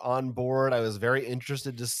much on board. I was very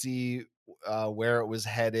interested to see where it was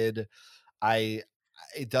headed.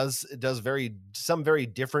 It does some very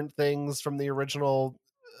different things from the original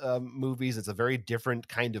movies. It's a very different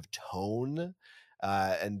kind of tone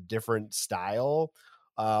and different style.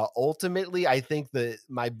 Ultimately, I think that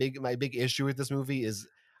my big issue with this movie is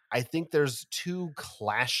I think there's two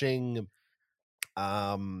clashing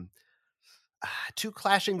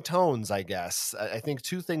tones, I guess. I think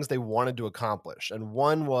two things they wanted to accomplish. And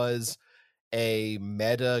one was a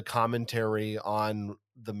meta commentary on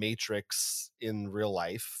the Matrix in real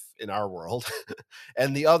life, in our world.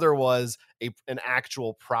 And the other was an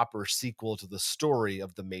actual proper sequel to the story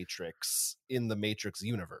of the Matrix in the Matrix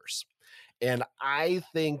universe. And I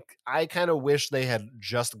think I kind of wish they had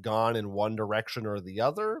just gone in one direction or the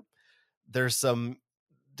other. There's some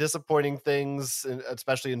disappointing things,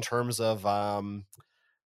 especially in terms of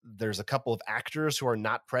there's a couple of actors who are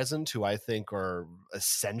not present who I think are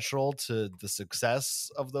essential to the success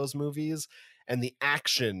of those movies, and the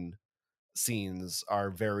action scenes are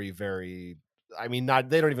very, very, I mean,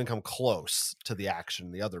 they don't even come close to the action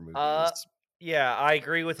in the other movies. Yeah, I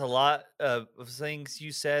agree with a lot of things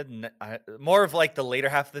you said, and more of like the later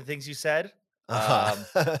half of the things you said. I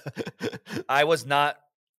was not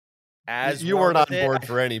as you weren't on board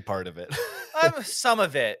for any part of it. Some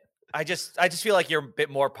of it. I just feel like you're a bit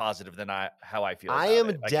more positive than how I feel I about am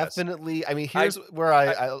it, I guess. definitely. I mean, I here's where I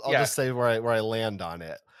I'll yeah. just say where I land on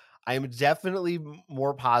it. I am definitely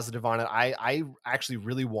more positive on it. I actually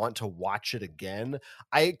really want to watch it again.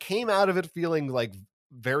 I came out of it feeling like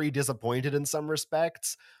very disappointed in some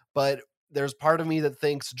respects, but there's part of me that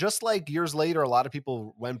thinks just like years later, a lot of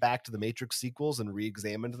people went back to the Matrix sequels and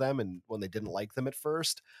re-examined them, and when they didn't like them at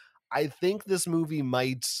first, I think this movie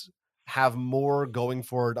might have more going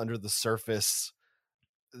for it under the surface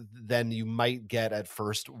than you might get at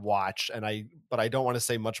first watch. But I don't want to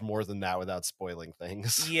say much more than that without spoiling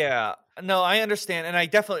things. Yeah. No, I understand, and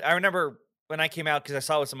I remember when I came out because I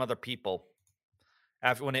saw it with some other people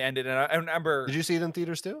after when it ended, and I remember. Did you see it in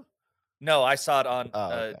theaters too? No, I saw it on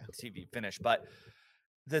Oh, okay. TV finish, but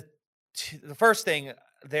the the first thing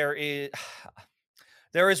there is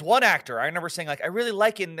there is one actor I remember saying like I really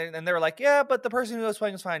like it, and they were like, yeah, but the person who was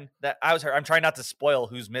playing is fine. That I was. I'm trying not to spoil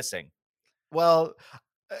who's missing. Well,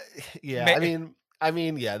 uh, yeah. Ma-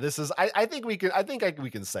 Yeah. This is. I think we can. We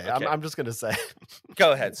can say. okay, I'm just gonna say.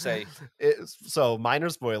 go ahead. Say So minor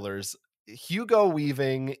spoilers. Hugo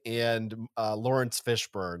Weaving and Lawrence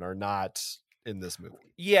Fishburne are not in this movie.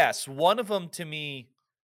 yes. One of them to me.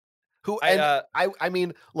 Who I and I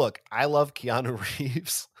mean, look, I love Keanu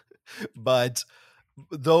Reeves, but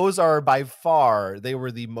those are by far they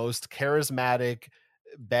were the most charismatic,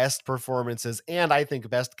 best performances, and I think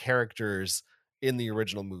best characters in the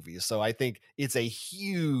original movie. So I think it's a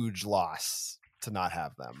huge loss to not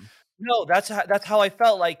have them. no. That's how I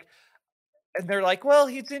felt like. And they're like, well,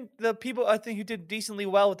 he did the people I think who did decently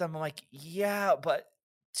well with them. I'm like, yeah, but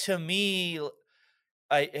to me,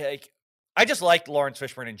 like I just like Lawrence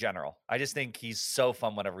Fishburne in general. I just think he's so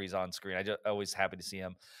fun whenever he's on screen. I just always happy to see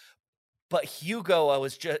him. But Hugo, I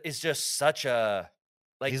was just is just such a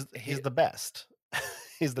like He's the best.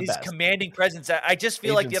 He's the his best. commanding presence. I just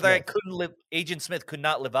feel like Agent the other guy Smith. couldn't live. Agent Smith could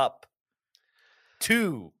not live up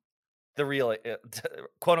to the real,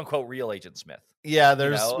 quote unquote, real Agent Smith. Yeah, You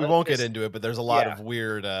we know, won't get into it, but there's a lot yeah. of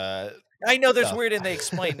weird I know there's stuff. weird, and they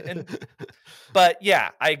explain, but yeah,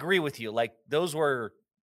 I agree with you. Like those were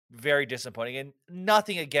very disappointing, and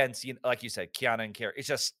nothing against like you said, Keanu and Carrie. It's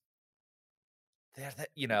just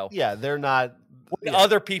Yeah, they're not. when Yeah,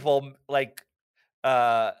 other people like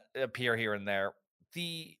appear here and there.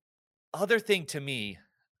 The other thing to me,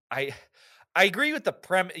 I I agree with the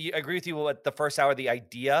I agree with you with the first hour. The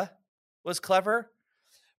idea was clever,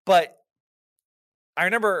 but I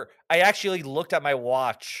remember I actually looked at my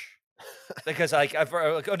watch because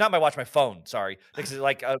not my watch, my phone. Sorry, because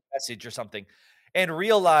like a message or something, and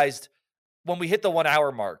realized when we hit the 1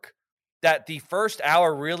 hour mark that the first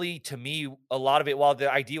hour really, to me, a lot of it, while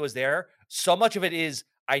the idea was there, so much of it is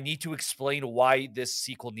I need to explain why this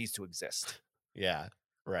sequel needs to exist. yeah,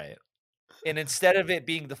 right. And instead of it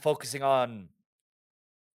being the focusing on,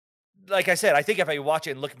 like I said, I think if I watch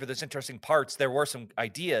it and looking for those interesting parts, there were some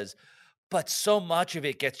ideas, but so much of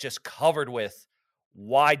it gets just covered with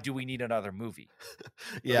why do we need another movie?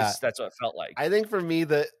 At Yeah, least that's what it felt like. I think for me,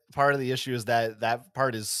 the part of the issue is that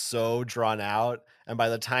part is so drawn out, and by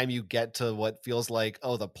the time you get to what feels like,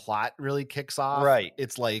 oh, the plot really kicks off, Right.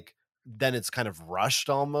 it's like then it's kind of rushed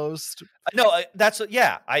almost. No, that's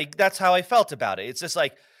how I felt about it. It's just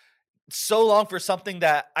like so long for something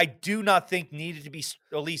that I do not think needed to be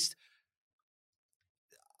at least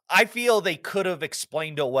I feel they could have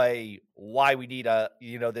explained away why we need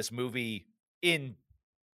this movie in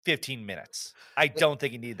 15 minutes. I don't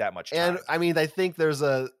think it needed that much time. And I mean, I think there's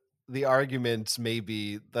the argument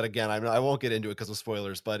maybe that again, I won't get into it because of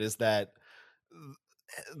spoilers, but is that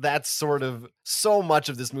that's sort of so much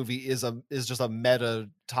of this movie is just a meta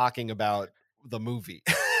talking about the movie.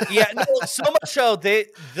 Yeah, no, so much so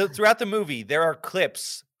throughout the movie there are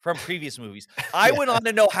clips from previous movies. I Yeah. went on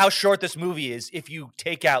to know how short this movie is if you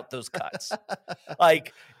take out those cuts.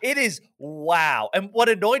 Like it is wow. And what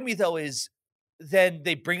annoyed me though is then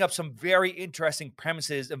they bring up some very interesting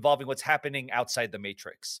premises involving what's happening outside the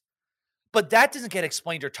Matrix. But that doesn't get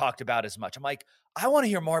explained or talked about as much. I'm like, I want to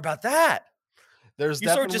hear more about that. There's You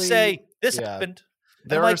sort of just say, this yeah. happened.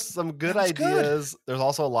 There I'm are like, some good that was good. ideas. There's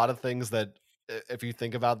also a lot of things that if you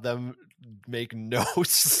think about them make no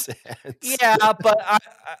sense. Yeah, but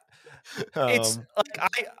it's Um,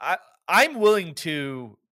 like I'm willing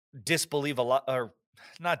to disbelieve a lot, or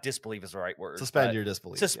not disbelieve is the right word. suspend but your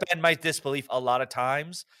disbelief. Suspend my disbelief a lot of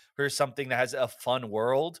times for something that has a fun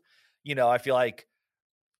world. I feel like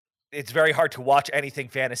it's very hard to watch anything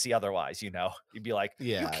fantasy otherwise. You'd be like,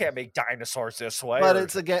 you Yeah. can't make dinosaurs this way. But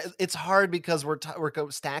it's hard because we're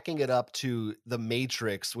stacking it up to the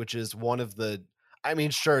Matrix, which is one of the. I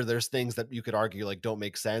mean, sure, there's things that you could argue like don't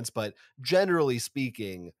make sense, but generally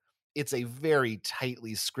speaking, it's a very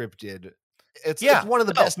tightly scripted. It's Yeah, one of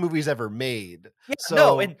the no. best movies ever made. Yeah, So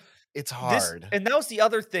no, and it's this hard. and that was the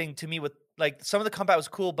other thing to me with like some of the combat was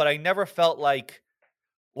cool, but I never felt like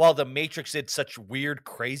while the Matrix did such weird,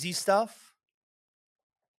 crazy stuff,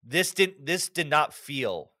 this did not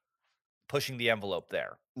feel pushing the envelope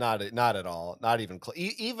there. Not at all. Not even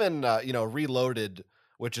even Reloaded,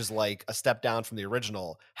 which is like a step down from the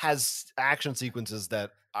original, has action sequences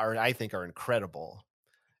that I think are incredible.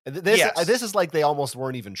 Yes. This is like they almost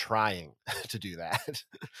weren't even trying to do that.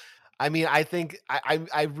 I mean, I think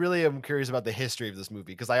I really am curious about the history of this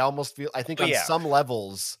movie because I think Oh, on yeah. some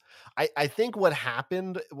levels, I think what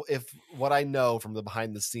happened, if what I know from the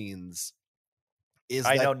behind the scenes, is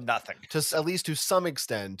I that know nothing. at least to some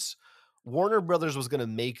extent, Warner Brothers was going to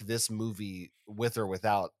make this movie with or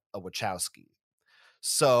without a Wachowski.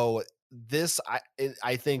 So this,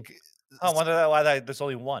 I think, I wonder why there's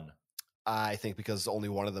only one. I think because only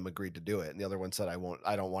one of them agreed to do it, and the other one said,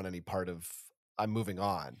 I don't want any part of. I'm moving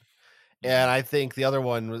on." And I think the other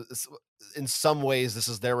one was, in some ways, this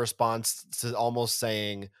is their response to almost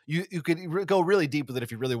saying you could go really deep with it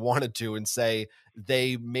if you really wanted to, and say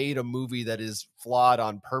they made a movie that is flawed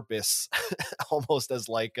on purpose, almost as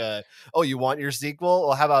like, oh, you want your sequel?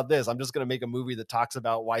 Well, how about this? I'm just going to make a movie that talks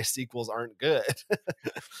about why sequels aren't good.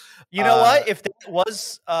 You know what? If that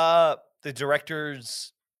was the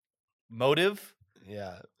director's motive,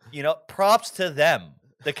 yeah, props to them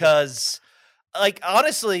because, like,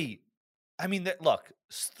 honestly, I mean, look,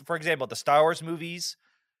 for example, the Star Wars movies,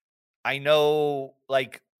 I know,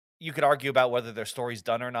 like, you could argue about whether their story's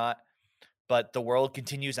done or not, but the world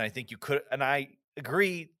continues, and I think you could, and I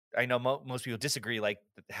agree. I know most people disagree, like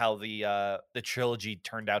how the trilogy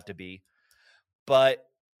turned out to be, but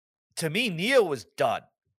to me, Neo was done.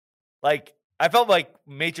 Like, I felt like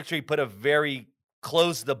Matrix 3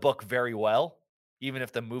 closed the book very well, even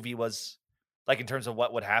if the movie was, like, in terms of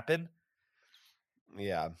what would happen.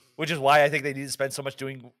 Yeah. Which is why I think they need to spend so much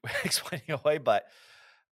explaining away, but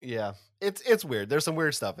yeah, it's weird. There's some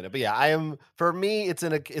weird stuff in it. But yeah, for me, it's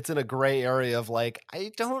in a gray area of like,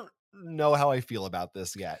 I don't know how I feel about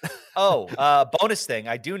this yet. Bonus thing,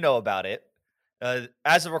 I do know about it.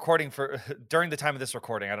 As of recording during the time of this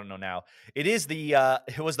recording, I don't know now. It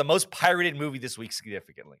was the most pirated movie this week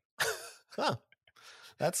significantly. Huh.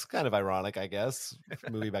 That's kind of ironic, I guess.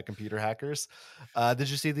 Movie about computer hackers. Did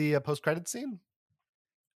you see the post-credit scene?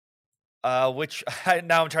 Which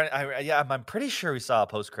now I'm trying. I'm pretty sure we saw a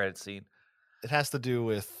post-credit scene. It has to do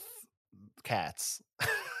with cats.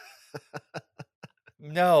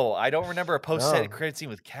 No, I don't remember a post-credit scene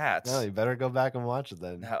with cats. No, you better go back and watch it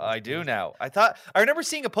then. I do now. I remember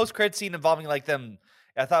seeing a post-credit scene involving like them.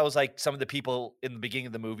 I thought it was like some of the people in the beginning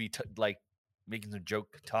of the movie, like making some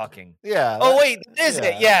joke talking. Yeah. Oh wait, is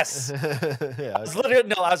it? Yes. Yeah. I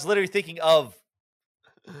was literally thinking of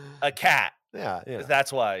a cat. Yeah.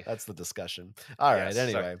 That's why. That's the discussion. All right.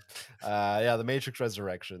 Anyway, the Matrix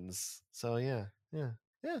Resurrections. So yeah.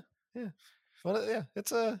 Well, yeah,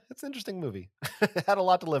 it's an interesting movie. It had a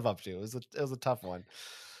lot to live up to. It was a tough one.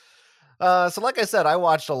 So like I said, I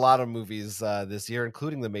watched a lot of movies this year,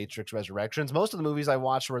 including The Matrix Resurrections. Most of the movies I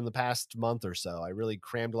watched were in the past month or so. I really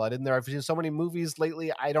crammed a lot in there. I've seen so many movies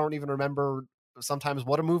lately, I don't even remember sometimes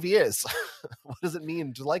what a movie is. What does it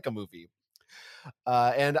mean to like a movie?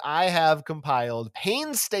 And I have compiled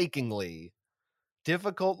painstakingly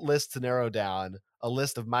difficult list to narrow down a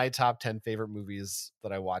list of my top 10 favorite movies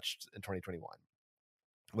that I watched in 2021.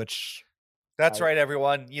 Which that's right,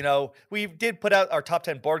 everyone. We did put out our top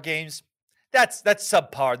 10 board games. That's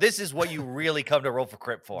subpar. This is what you really come to Roll for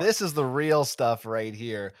Crypt for. This is the real stuff right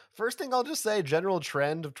here. First thing I'll just say, general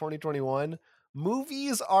trend of 2021,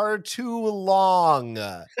 movies are too long.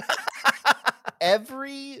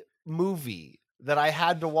 Every movie that I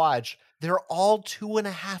had to watch, they're all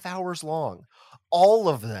 2.5 hours long. All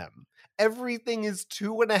of them. Everything is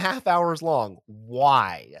 2.5 hours long.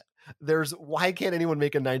 Why? Why can't anyone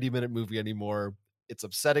make a 90-minute movie anymore? It's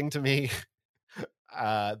upsetting to me.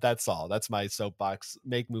 That's all. That's my soapbox.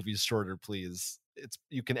 Make movies shorter, please.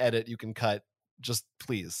 You can edit, you can cut. Just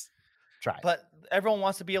please try. But everyone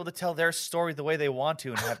wants to be able to tell their story the way they want to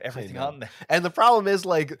and have everything on there. And the problem is,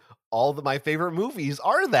 like, all my favorite movies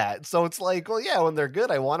are that. So it's like, well, yeah, when they're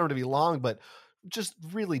good, I want them to be long, but just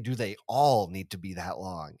really, do they all need to be that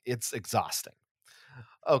long? It's exhausting.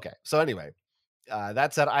 Okay. So anyway,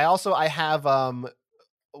 that said, I have I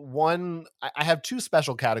have two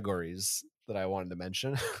special categories that I wanted to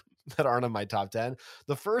mention that aren't in my top 10.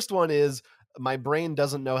 The first one is my brain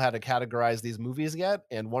doesn't know how to categorize these movies yet,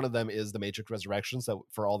 and one of them is The Matrix Resurrections, so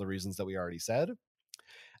for all the reasons that we already said.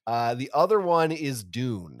 The other one is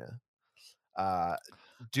Dune.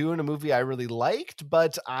 Dune, a movie I really liked,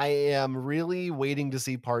 but I am really waiting to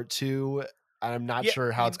see part 2. I'm not Yeah,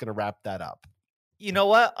 sure how it's going to wrap that up. you know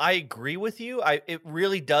what? I agree with you. It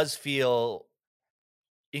really does feel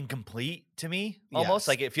incomplete to me, almost. Yes.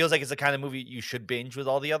 Like, it feels like it's the kind of movie you should binge with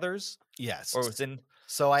all the others, Yes. or within.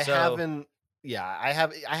 So I So haven't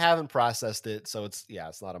I haven't processed it, so it's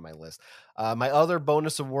not on my list. My other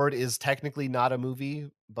bonus award is technically not a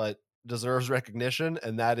movie, but deserves recognition,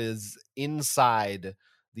 and that is Inside,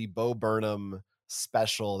 the Bo Burnham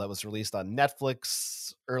special that was released on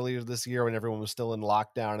Netflix earlier this year when everyone was still in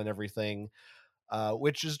lockdown and everything,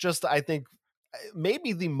 which is just, I think,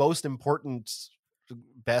 maybe the most important,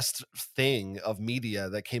 best thing of media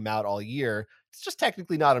that came out all year. It's just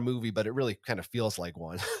technically not a movie, but it really kind of feels like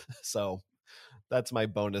one. So that's my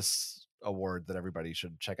bonus award that everybody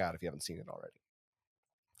should check out if you haven't seen it already.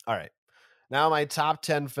 All right. Now my top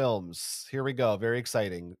 10 films. Here we go. Very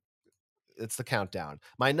exciting. It's the countdown.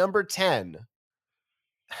 My number 10.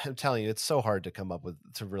 I'm telling you, it's so hard to come up with,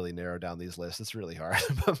 to really narrow down these lists. It's really hard.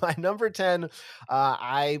 But my number 10,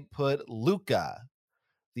 I put Luca,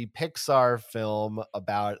 the Pixar film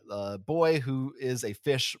about a boy who is a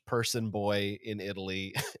fish person boy in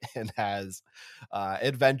Italy and has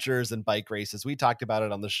adventures and bike races. We talked about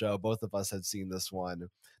it on the show. Both of us had seen this one.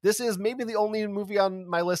 This is maybe the only movie on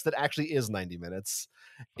my list that actually is 90 minutes.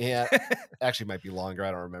 And actually might be longer.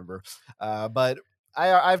 I don't remember. But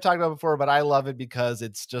I've talked about it before, but I love it because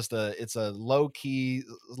it's just it's a low key,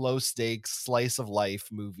 low stakes slice of life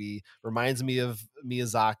movie. Reminds me of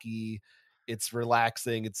Miyazaki. It's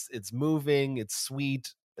relaxing. It's moving. It's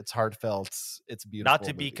sweet. It's heartfelt. It's a beautiful. not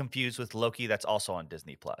to be movie. confused with Loki, that's also on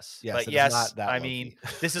Disney Plus. Yes, But it is yes, not that I Loki. mean,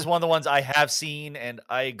 this is one of the ones I have seen, and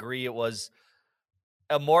I agree it was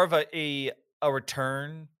a more of a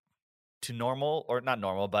return to normal, or not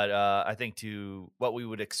normal, but I think to what we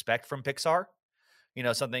would expect from Pixar.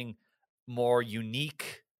 Something more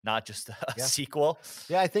unique, not just a Yeah. sequel.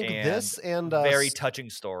 Yeah, I think and this and very touching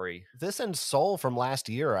story. this and Soul from last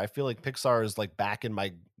year. I feel like Pixar is like back in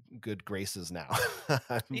my good graces now.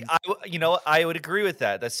 I would agree with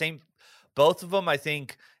that. The same, both of them, I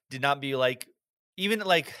think, did not be like, even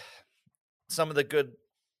like some of the good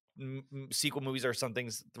sequel movies or some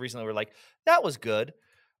things recently were like, that was good.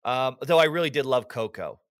 Though I really did love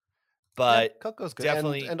Coco, but Coco's good,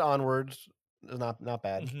 definitely, and Onward is not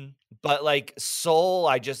bad. Mhm. But like Soul,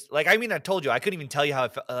 I just like, I mean, I told you, I couldn't even tell you how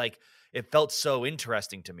it felt. Like, it felt so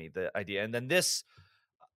interesting to me, the idea. And then this,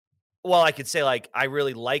 well, I could say like I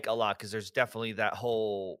really like a lot, because there's definitely that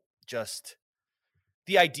whole, just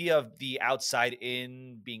the idea of the outside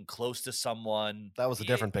in, being close to someone. That was a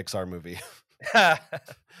different Pixar movie.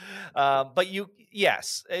 But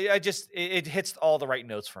yes, I just, it hits all the right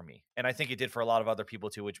notes for me, and I think it did for a lot of other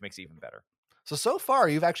people too, which makes it even better. So far,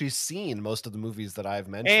 you've actually seen most of the movies that I've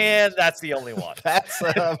mentioned, And that's the only one. That's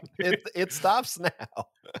it stops now.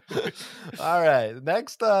 All right,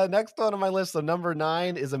 next one on my list. So number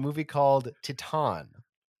 9 is a movie called Titan.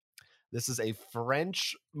 This is a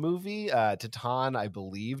French movie. Titan, I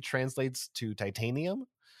believe, translates to titanium,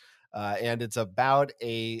 and it's about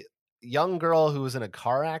a young girl who was in a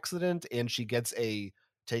car accident, and she gets a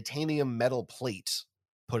titanium metal plate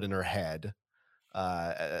put in her head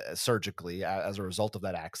surgically as a result of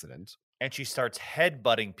that accident. And she starts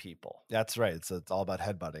headbutting people. That's right. It's all about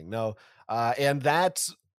headbutting. No, and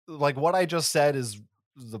that's like what I just said is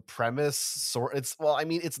the premise. It's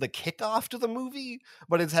the kickoff to the movie,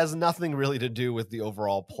 but it has nothing really to do with the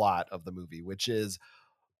overall plot of the movie, which is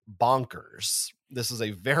bonkers. This is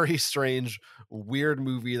a very strange, weird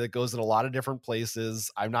movie that goes in a lot of different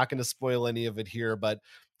places. I'm not going to spoil any of it here, but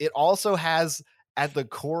it also has at the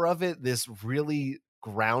core of it this really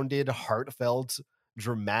grounded, heartfelt,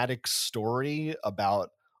 dramatic story about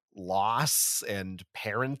loss and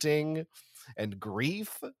parenting and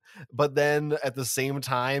grief. But then at the same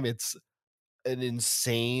time, it's an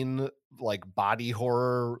insane, like, body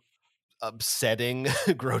horror, upsetting,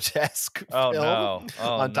 grotesque film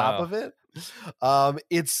on top of it.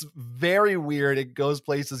 It's very weird. It goes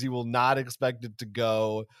places you will not expect it to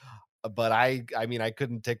go, but I mean, I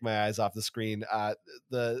couldn't take my eyes off the screen.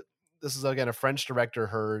 This is again a French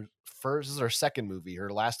director. This is her second movie.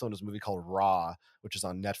 Her last one was a movie called Raw, which is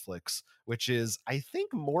on Netflix, which is, I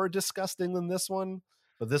think, more disgusting than this one,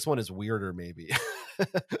 but this one is weirder maybe.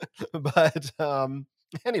 But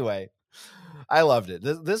anyway, I loved it.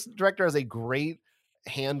 This director has a great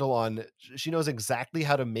handle on, she knows exactly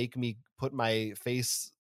how to make me put my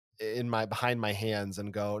face behind my hands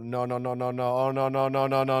and go, no, no, no, no, no, oh, no, no, no,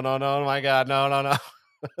 no, no, no, no, oh my God, no, no, no.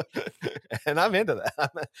 And I'm into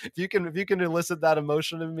that. If you can elicit that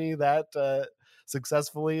emotion in me that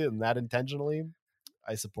successfully and that intentionally,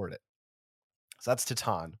 I support it. So that's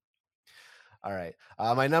Titan. All right.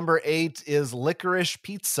 My number 8 is Licorice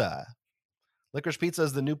Pizza. Licorice Pizza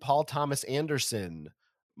is the new Paul Thomas Anderson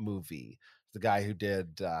movie. The guy who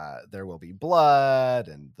did There Will Be Blood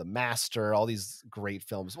and The Master, all these great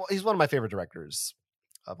films. Well, he's one of my favorite directors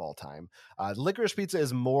of all time. Licorice Pizza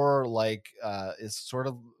is more like, is sort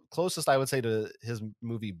of closest, I would say, to his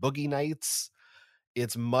movie Boogie Nights.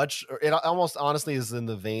 It almost honestly is in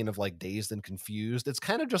the vein of like Dazed and Confused. It's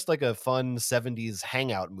kind of just like a fun 70s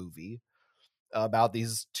hangout movie about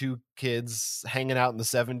these two kids hanging out in the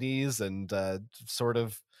 70s and sort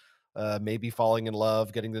of maybe falling in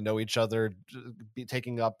love, getting to know each other,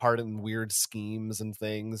 taking up part in weird schemes and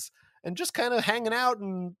things, and just kind of hanging out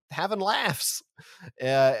and having laughs.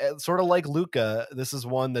 Sort of like Luca, this is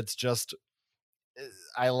one that's just,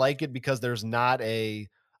 I like it because there's not an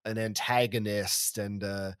antagonist and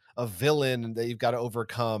a villain that you've got to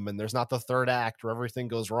overcome, and there's not the third act where everything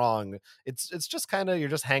goes wrong. It's just kind of, you're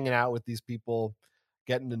just hanging out with these people,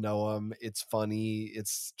 getting to know them. It's funny,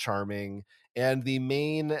 it's charming, and the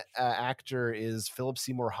main actor is Philip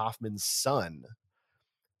Seymour Hoffman's son,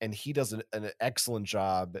 and he does an excellent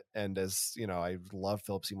job. And as you know, I love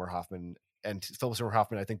Philip Seymour Hoffman, and Philip Seymour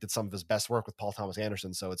Hoffman I think did some of his best work with Paul Thomas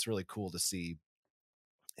Anderson, so it's really cool to see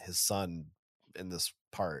his son in this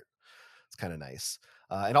part. It's kind of nice.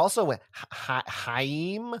 And also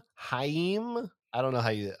Haim. I don't know how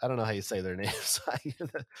you say their names.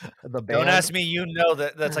 The band. Don't ask me. You know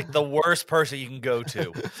that's like the worst person you can go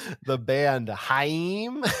to. The band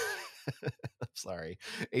Haim. I'm sorry,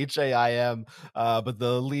 Haim. But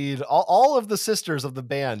the lead, all of the sisters of the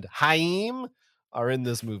band Haim are in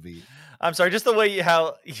this movie. I'm sorry, just the way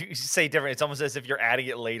how you say different. It's almost as if you're adding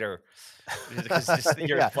it later. Just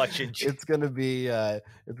your inflection. It's gonna be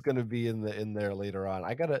in there later on.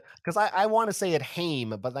 Because I want to say it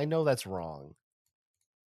Haim, but I know that's wrong.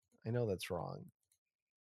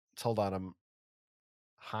 Hold on,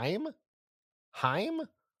 Haim.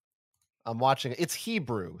 I'm watching it. It's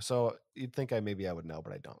Hebrew, so you'd think I would know,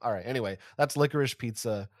 but I don't. All right. Anyway, that's Licorice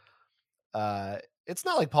Pizza. It's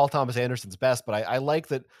not like Paul Thomas Anderson's best, but I like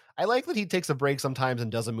that. I like that he takes a break sometimes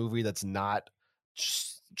and does a movie that's not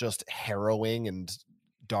just harrowing and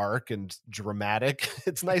dark and dramatic.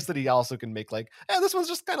 It's nice that he also can make like, this one's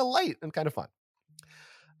just kind of light and kind of fun.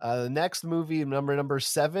 The next movie, number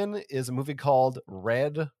 7, is a movie called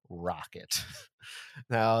Red Rocket.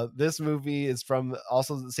 Now, this movie is from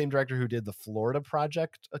also the same director who did the Florida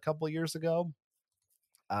Project a couple years ago.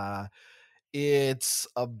 It's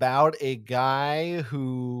about a guy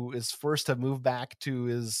who is forced to move back to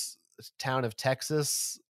his town of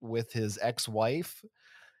Texas with his ex-wife,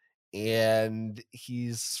 and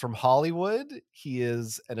he's from Hollywood. He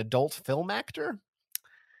is an adult film actor,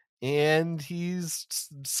 and he's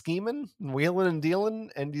scheming and wheeling and dealing,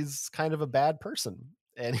 and he's kind of a bad person,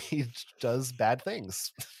 and he does bad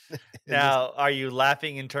things. Now, are you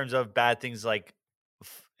laughing in terms of bad things like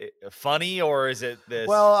funny, or is it this?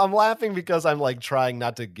 Well, I'm laughing because I'm like trying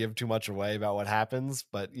not to give too much away about what happens,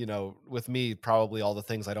 but you know, with me, probably all the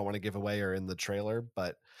things I don't want to give away are in the trailer.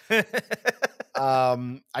 But I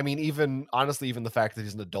mean, even the fact that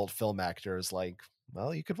he's an adult film actor is like,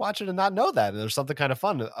 well, you could watch it and not know that, and there's something kind of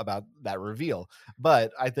fun about that reveal.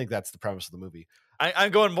 But I think that's the premise of the movie.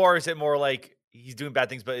 I'm going more. Is it more like he's doing bad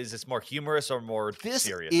things, but is this more humorous or more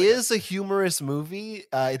serious? This is a humorous movie.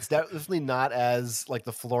 It's definitely not as like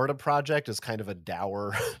the Florida Project is kind of a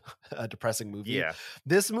dour, depressing movie. Yeah.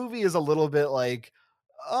 This movie is a little bit like,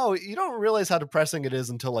 oh, you don't realize how depressing it is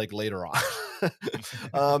until like later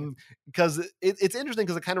on. Because it's interesting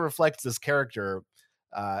because it kind of reflects this character,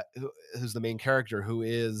 who's the main character, who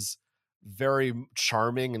is very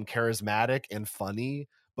charming and charismatic and funny,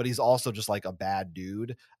 but he's also just like a bad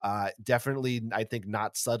dude. Definitely, I think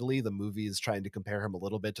not subtly, the movie is trying to compare him a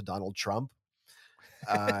little bit to Donald Trump.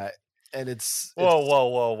 And it's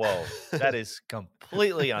whoa. That is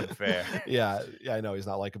completely unfair. Yeah, I know he's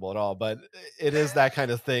not likable at all, but it is that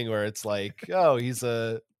kind of thing where it's like, oh, he's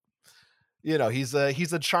a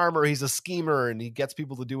charmer, he's a schemer, and he gets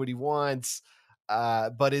people to do what he wants.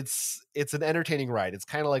 But it's an entertaining ride. It's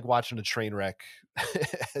kind of like watching a train wreck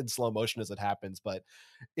in slow motion as it happens, but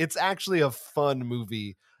it's actually a fun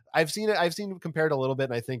movie. I've seen it compared a little bit,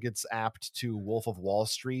 and I think it's apt to Wolf of Wall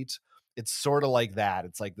Street. It's sort of like that.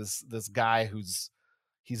 It's like this guy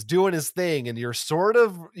he's doing his thing, and you're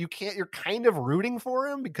kind of rooting for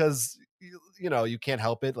him because you can't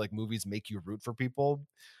help it. Like, movies make you root for people,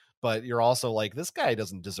 but you're also like, this guy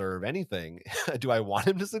doesn't deserve anything. Do I want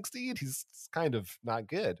him to succeed? He's kind of not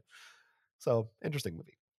good. So, interesting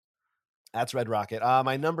movie. That's Red Rocket.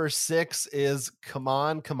 My number 6 is Come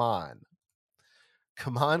On, Come On.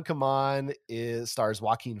 Come On stars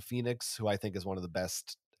Joaquin Phoenix, who I think is one of the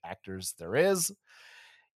best actors there is.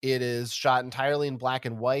 It is shot entirely in black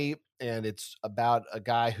and white, and it's about a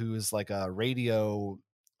guy who's like a radio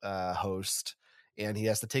host, and he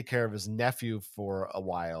has to take care of his nephew for a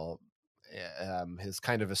while. His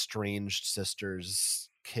kind of estranged sister's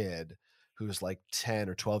kid, who's like 10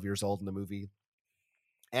 or 12 years old in the movie.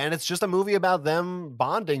 And it's just a movie about them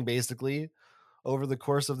bonding basically over the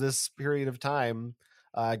course of this period of time,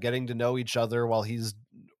 getting to know each other while he's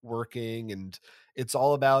working. And it's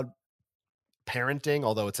all about parenting,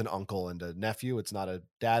 although it's an uncle and a nephew. It's not a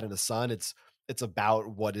dad and a son. It's about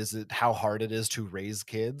how hard it is to raise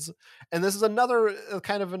kids. And this is another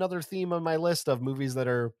kind of another theme on my list of movies that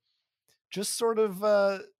are just sort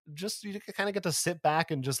of just you kind of get to sit back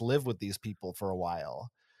and just live with these people for a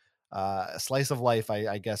while. A slice of life,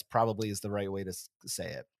 I guess, probably is the right way to say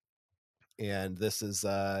it. And this is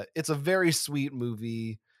it's a very sweet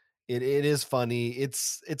movie. It is funny.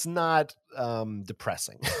 It's not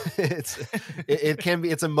depressing. It can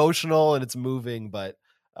be. It's emotional and it's moving, but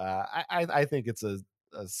I think it's a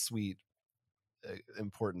sweet,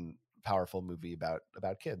 important, powerful movie about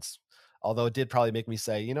kids. Although it did probably make me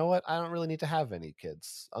say, you know what, I don't really need to have any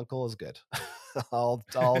kids. Uncle is good. I'll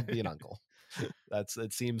be an uncle.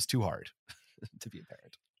 It seems too hard to be a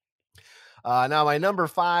parent. Now my number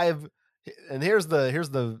 5, and here's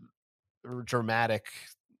the dramatic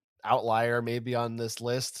outlier maybe on this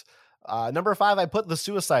list. Number 5, I put The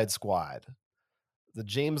Suicide Squad, the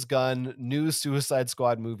James Gunn new Suicide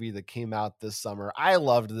Squad movie that came out this summer. I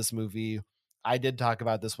loved this movie. I did talk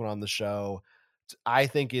about this one on the show. I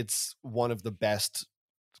think it's one of the best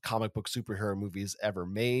comic book superhero movies ever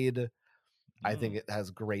made. I think it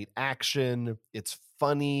has great action. It's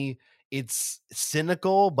funny. It's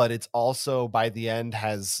cynical, but it's also by the end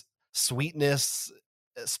has sweetness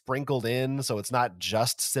sprinkled in. So it's not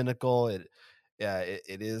just cynical. It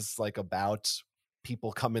is like about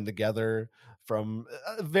people coming together from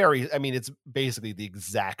it's basically the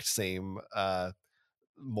exact same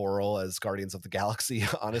moral as Guardians of the Galaxy,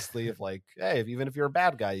 honestly, of like, hey, even if you're a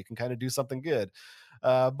bad guy, you can kind of do something good.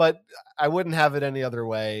 But I wouldn't have it any other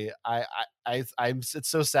way. It's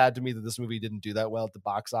so sad to me that this movie didn't do that well at the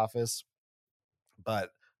box office.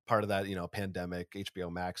 But part of that, pandemic,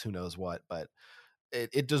 HBO Max, who knows what, but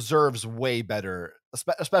it deserves way better,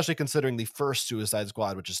 especially considering the first Suicide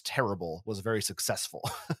Squad, which is terrible, was very successful.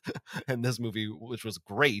 And this movie, which was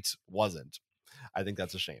great, wasn't. I think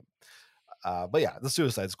that's a shame. But yeah, The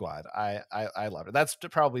Suicide Squad, I love it. That's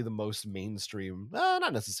probably the most mainstream,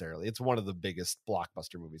 not necessarily. It's one of the biggest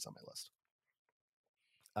blockbuster movies on my list.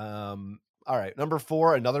 All right, number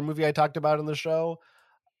 4, another movie I talked about in the show,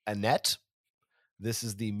 Annette. This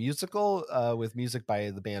is the musical with music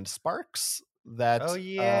by the band Sparks that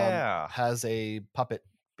has a puppet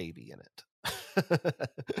baby in it.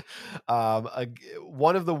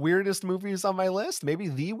 One of the weirdest movies on my list, maybe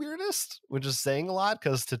the weirdest, which is saying a lot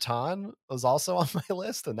because Titan was also on my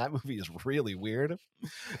list, and that movie is really weird.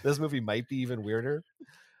 This movie might be even weirder.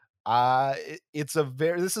 This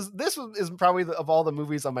is probably of all the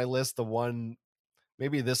movies on my list, the one,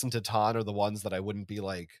 maybe this and Titan are the ones that I wouldn't be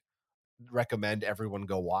like recommend everyone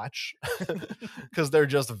go watch because they're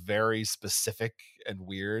just very specific and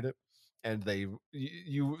weird, and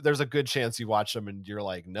there's a good chance you watch them and you're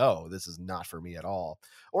like, no, this is not for me at all.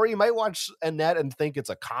 Or you might watch Annette and think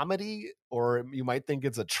it's a comedy, or you might think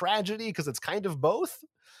it's a tragedy, because it's kind of both.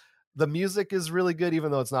 The music is really good,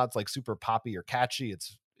 even though it's not like super poppy or catchy.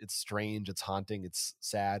 It's strange, it's haunting, it's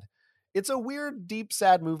sad. It's a weird, deep,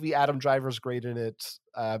 sad movie. Adam Driver's great in it.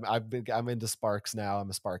 I'm into Sparks now.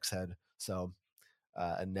 I'm a Sparks head. So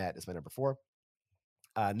Annette is my number 4.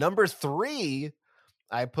 Number 3,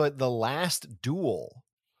 I put The Last Duel,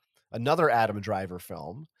 another Adam Driver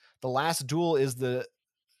film. The Last Duel is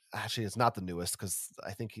actually, it's not the newest, because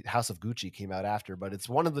I think House of Gucci came out after, but it's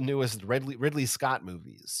one of the newest Ridley Scott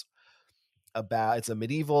movies. It's a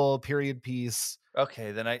medieval period piece.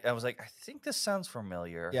 Okay, then I was like, I think this sounds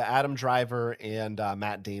familiar. Yeah, Adam Driver and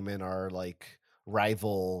Matt Damon are like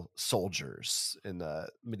rival soldiers in the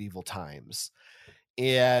medieval times.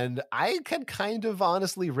 And I had kind of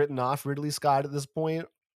honestly written off Ridley Scott at this point.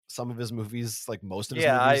 Some of his movies, like most of his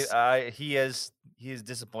movies. He has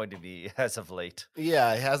disappointed me as of late.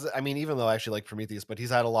 Yeah, he has. I mean, even though I actually like Prometheus, but he's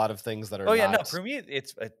had a lot of things that are. Oh yeah, no,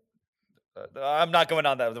 Prometheus. I'm not going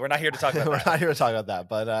on that. We're not here to talk about that. We're not here to talk about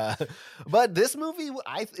that. But this movie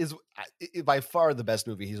is by far the best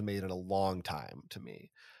movie he's made in a long time to me.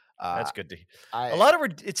 That's good to hear.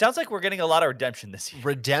 It sounds like we're getting a lot of redemption this year.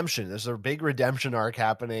 Redemption. There's a big redemption arc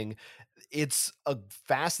happening. it's a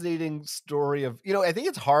fascinating story of, I think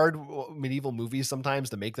it's hard medieval movies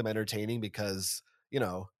sometimes to make them entertaining because,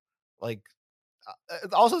 like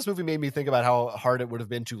also this movie made me think about how hard it would have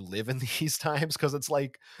been to live in these times because it's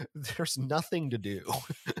like there's nothing to do.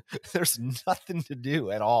 There's nothing to do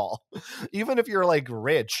at all. Even if you're like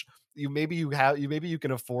rich, maybe you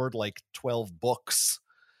can afford like 12 books.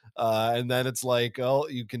 And then it's like, oh,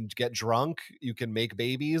 you can get drunk, you can make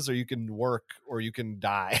babies, or you can work, or you can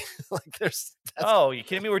die. Like Oh, you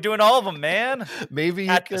kidding me? We're doing all of them, man. maybe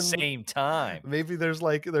you At can the same time. maybe there's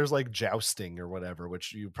like jousting or whatever,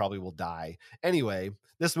 which you probably will die. Anyway,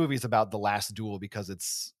 this movie is about the last duel because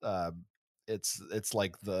it's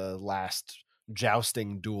like the last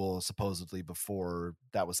jousting duel supposedly before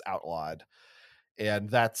that was outlawed.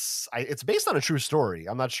 And it's based on a true story.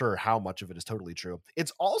 I'm not sure how much of it is totally true.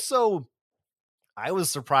 It's also, I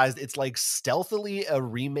was surprised, it's like stealthily a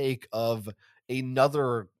remake of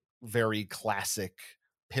another very classic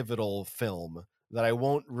pivotal film that I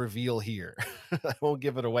won't reveal here. I won't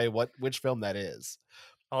give it away which film that is.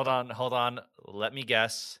 Hold on. Let me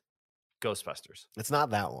guess. Ghostbusters. It's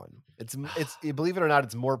not that one. It's believe it or not,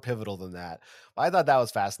 it's more pivotal than that. But I thought that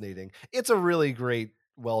was fascinating. It's a really great,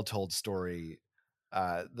 well-told story.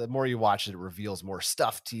 The more you watch it, it reveals more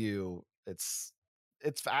stuff to you.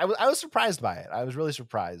 I was surprised by it. I was really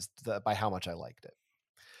surprised by how much I liked it.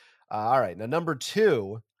 All right, now number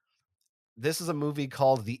 2, this is a movie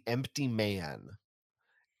called The Empty Man.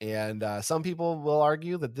 And some people will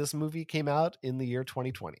argue that this movie came out in the year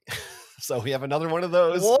 2020. So we have another one of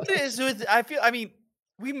those. What is with,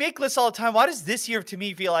 we make lists all the time. Why does this year to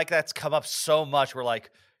me feel like that's come up so much? We're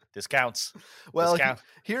like, this counts. Well, this counts.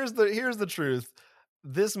 Here's the truth.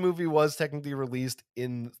 This movie was technically released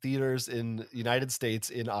in theaters in the United States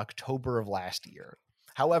in October of last year.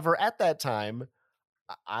 However, at that time,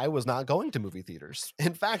 I was not going to movie theaters.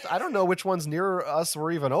 In fact, I don't know which ones near us were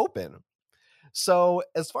even open. So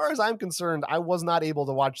as far as I'm concerned, I was not able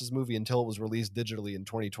to watch this movie until it was released digitally in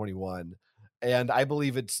 2021. And I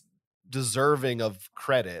believe it's deserving of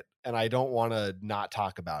credit, and I don't want to not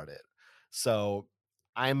talk about it. So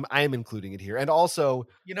I'm including it here. And also,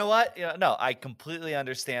 you know what? Yeah, no, I completely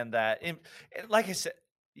understand that. And like I said,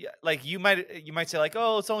 yeah, like you might say like,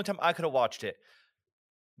 oh, it's the only time I could have watched it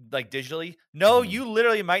like digitally. No, you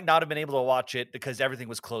literally might not have been able to watch it because everything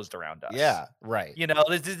was closed around us. Yeah, right.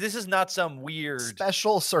 This is not some weird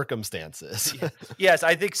special circumstances. Yes,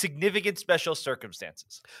 I think significant special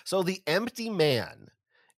circumstances. So The Empty Man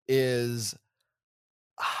is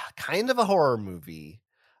kind of a horror movie.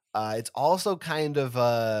 It's also kind of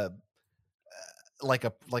a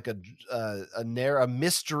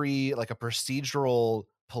mystery, like a procedural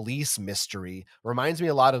police mystery. Reminds me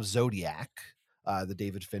a lot of Zodiac, the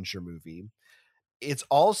David Fincher movie. It's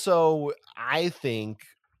also, I think,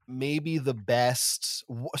 maybe the best,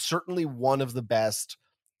 certainly one of the best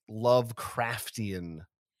Lovecraftian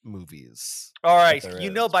movies. All right,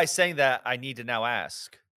 by saying that, I need to now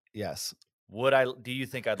ask. Yes. Do you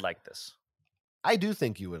think I'd like this? I do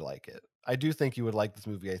think you would like it. I do think you would like this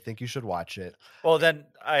movie. I think you should watch it. Well, then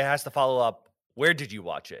I has to follow up. Where did you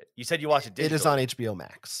watch it? You said you watched it digitally. It is on HBO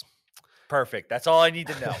Max. Perfect. That's all I need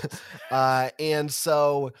to know. And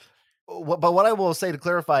so, but what I will say to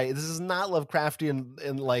clarify, this is not Lovecraftian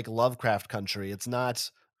in like Lovecraft country. It's not,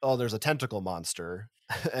 oh, there's a tentacle monster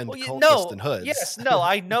and cultists and hoods. Yes, no,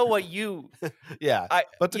 I know what you. Yeah,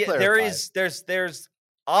 but to clarify, there's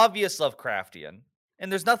obvious Lovecraftian,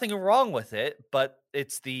 and there's nothing wrong with it, but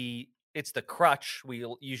it's the crutch we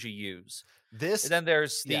usually use. This, and then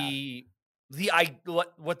there's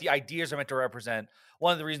what the ideas are meant to represent.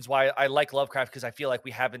 One of the reasons why I like Lovecraft, because I feel like we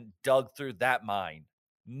haven't dug through that mine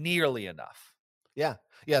nearly enough. Yeah.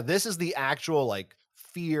 This is the actual like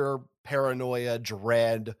fear, paranoia,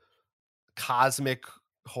 dread, cosmic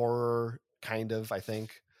horror kind of, I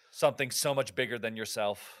think. Something so much bigger than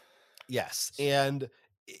yourself. Yes. And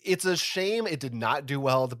it's a shame it did not do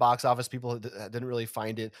well at the box office. People didn't really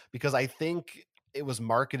find it because I think it was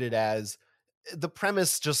marketed as, the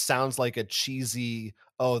premise just sounds like a cheesy,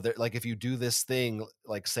 like if you do this thing,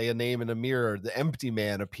 like say a name in a mirror, the empty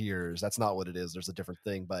man appears. That's not what it is. There's a different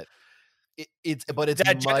thing, but it's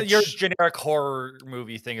much, your generic horror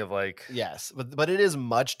movie thing of like, yes, but it is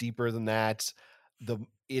much deeper than that.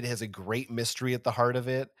 It has a great mystery at the heart of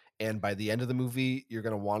it. And by the end of the movie, you're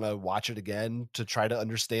going to want to watch it again to try to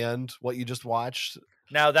understand what you just watched.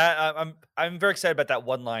 Now that I'm very excited about that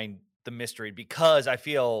one line, the mystery, because I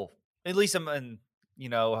feel, at least I'm,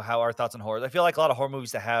 how our thoughts on horror, I feel like a lot of horror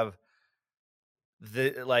movies that have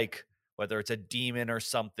whether it's a demon or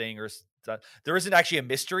something, or there isn't actually a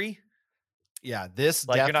mystery. Yeah, this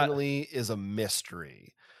definitely is a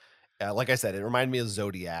mystery. Like I said, it reminded me of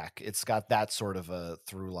Zodiac. It's got that sort of a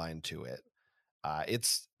through line to it.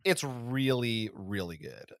 It's really really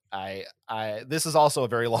good. I this is also a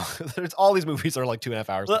very long. There's all these movies are like 2.5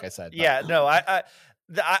 hours, like Well, I said. But yeah, no,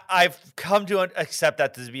 I've come to accept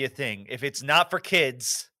that to be a thing. If it's not for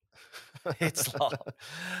kids, it's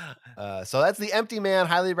long. So that's The Empty Man.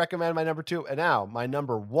 Highly recommend. My number 2, and now my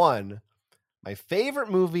number 1. My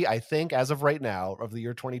favorite movie, I think, as of right now, of the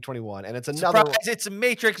year 2021, and it's another. Surprise! It's a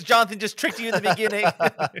Matrix. Jonathan just tricked you in the beginning.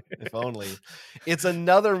 If only. It's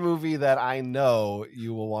another movie that I know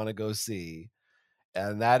you will want to go see,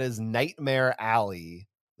 and that is Nightmare Alley,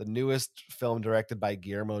 the newest film directed by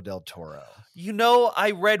Guillermo del Toro. You know,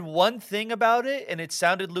 I read one thing about it, and it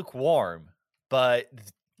sounded lukewarm. But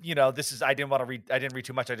this is I didn't want to read. I didn't read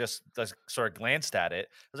too much. I just sort of glanced at it.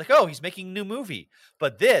 I was like, oh, he's making a new movie.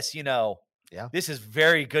 But this, Yeah. this is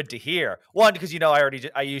very good to hear. One, because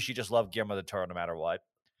I usually just love Guillermo del Toro no matter what.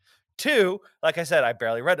 Two, like I said, I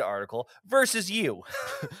barely read the article. Versus you.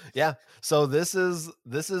 Yeah. So this is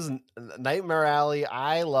Nightmare Alley.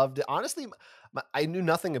 I loved it. Honestly, I knew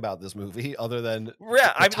nothing about this movie other than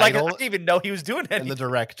I title didn't even know he was doing anything. and the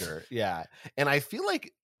director. Yeah. And I feel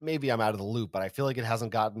like maybe I'm out of the loop, but I feel like it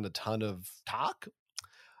hasn't gotten a ton of talk.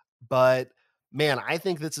 But man, I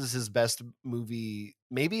think this is his best movie,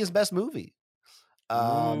 maybe his best movie.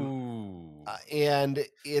 And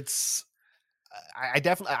it's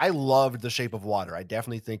I loved The Shape of Water. I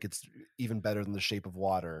definitely think it's even better than The Shape of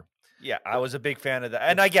Water. Yeah, I was a big fan of that.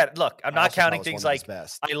 And I get it. Look, I'm not counting things like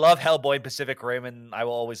I love Hellboy and Pacific Rim, and I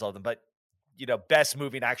will always love them. But best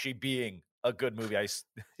movie and actually being a good movie.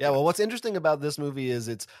 Yeah, well, what's interesting about this movie is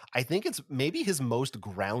I think it's maybe his most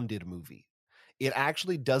grounded movie. It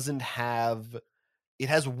actually doesn't have. It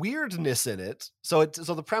has weirdness in it. So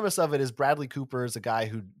the premise of it is Bradley Cooper is a guy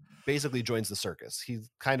who basically joins the circus. He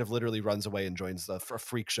kind of literally runs away and joins a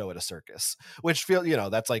freak show at a circus, which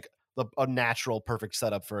that's like a natural, perfect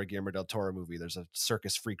setup for a Guillermo del Toro movie. There's a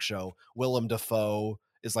circus freak show. Willem Dafoe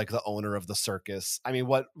is like the owner of the circus. I mean,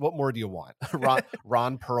 what more do you want?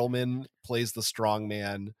 Ron Perlman plays the strong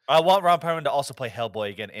man. I want Ron Perlman to also play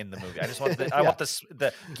Hellboy again in the movie. I just want I want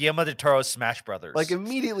the Guillermo del Toro Smash Brothers. Like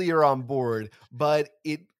immediately you're on board, but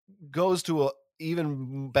it goes to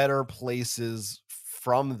even better places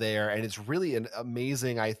from there, and it's really an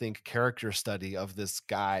amazing, I think, character study of this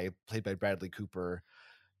guy played by Bradley Cooper.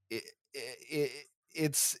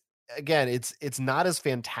 It's not as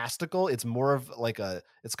fantastical. It's more of like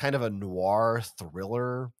it's kind of a noir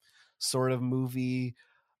thriller sort of movie,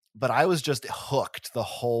 but I was just hooked the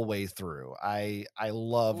whole way through. I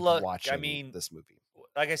loved watching this movie.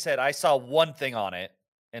 Like I said, I saw one thing on it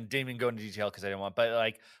and didn't even go into detail because I didn't want, but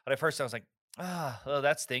like when I first saw it, I was like,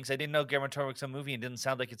 that stinks. I didn't know Guillermo del Toro was a movie and didn't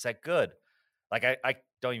sound like it's that good. Like I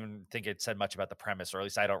don't even think it said much about the premise, or at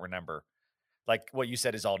least I don't remember. Like what you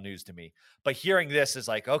said is all news to me. But hearing this is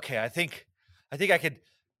like, okay, I think I could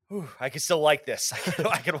still like this.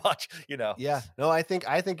 I could watch, Yeah. No, I think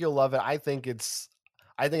you'll love it. I think it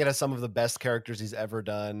has some of the best characters he's ever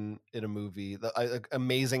done in a movie. The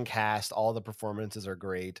amazing cast, all the performances are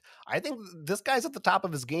great. I think this guy's at the top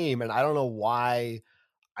of his game, and I don't know why.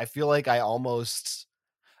 I feel like I almost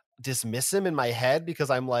dismiss him in my head because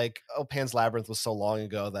I'm like, oh, Pan's Labyrinth was so long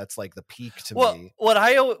ago. That's like the peak to me.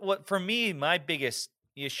 What for me, my biggest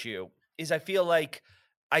issue is I feel like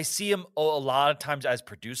I see him a lot of times as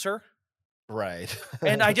producer. Right.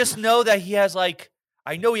 And I just know that he has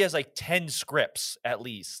I know he has 10 scripts at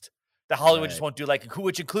least that Hollywood just won't do,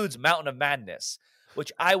 which includes Mountain of Madness,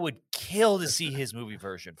 which I would kill to see his movie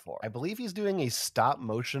version for. I believe he's doing a stop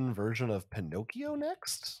motion version of Pinocchio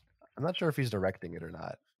next. I'm not sure if he's directing it or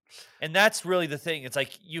not. And that's really the thing. It's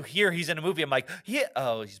like you hear he's in a movie. I'm like, he's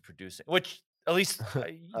producing, which at least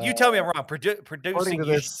you tell me I'm wrong. Producing. According to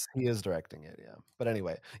this, he is directing it. Yeah. But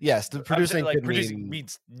anyway, yes, the producing,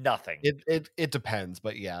 means nothing. It depends.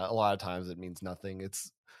 But yeah, a lot of times it means nothing.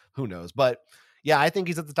 It's who knows. But yeah, I think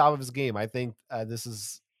he's at the top of his game. I think this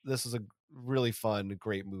is a really fun,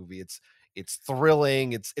 great movie. It's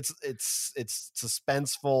thrilling. It's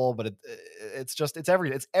suspenseful, but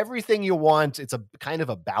it's everything you want. It's a kind of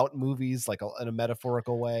about movies, in a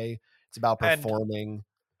metaphorical way. It's about performing.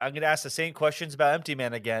 I'm going to ask the same questions about Empty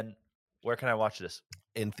Man again. Where can I watch this?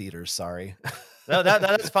 In theaters. Sorry. No,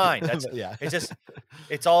 that's fine. That's yeah.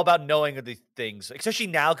 It's all about knowing the things, especially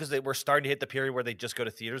now because we're starting to hit the period where they just go to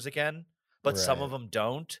theaters again. But some of them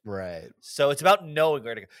don't. Right. So it's about knowing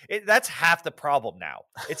where to go. That's half the problem now.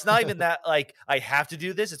 It's not even that I have to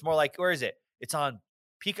do this. It's more like, where is it? It's on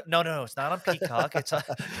Peacock. No, it's not on Peacock. It's on.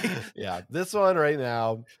 Yeah. This one right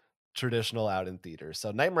now, traditional out in theaters.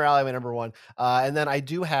 So Nightmare Alley, my number one. And then I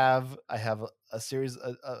have a series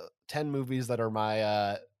of 10 movies that are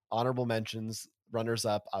my honorable mentions, runners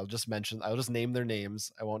up. I'll just name their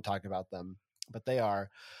names. I won't talk about them, but they are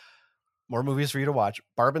more movies for you to watch.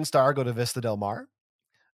 Barb and Star Go to Vista Del Mar,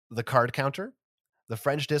 The Card Counter, The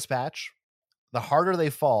French Dispatch, The Harder They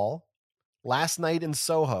Fall, Last Night in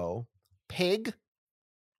Soho, Pig,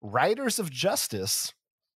 Riders of Justice,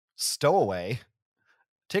 Stowaway,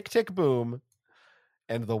 Tick Tick Boom,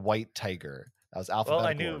 and The White Tiger. That was alphabetical Well,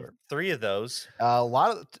 I knew order. 3 of those. A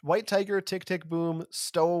lot of White Tiger, Tick Tick Boom,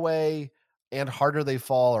 Stowaway, and Harder They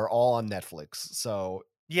Fall are all on Netflix. So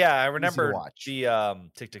yeah, I easy to remember watch. the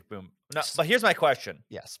Tick Tick Boom. No, but here's my question.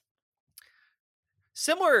 Yes.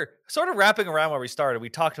 Similar, sort of wrapping around where we started. We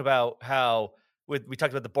talked about how we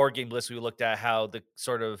talked about the board game list. We looked at how the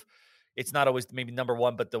sort of it's not always maybe number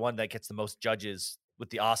one, but the one that gets the most judges with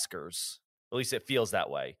the Oscars. At least it feels that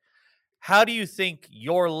way. How do you think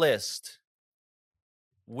your list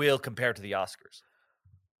will compare to the Oscars?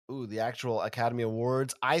 Ooh, the actual Academy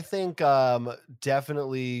Awards. I think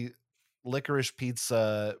definitely Licorice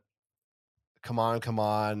Pizza, Come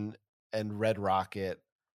On, and Red Rocket,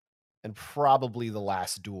 and probably The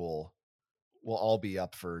Last Duel will all be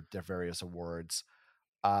up for their various awards.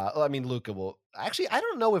 I mean, Luca will actually. I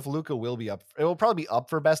don't know if Luca will be up. It will probably be up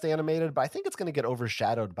for Best Animated, but I think it's going to get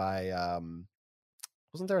overshadowed by.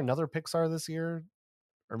 Wasn't there another Pixar this year?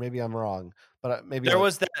 Or maybe I'm wrong. But maybe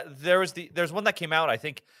there's one that came out. I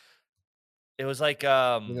think it was like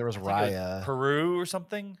there was Raya, Peru or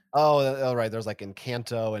something. Oh, right. There's like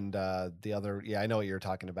Encanto and the other. Yeah, I know what you're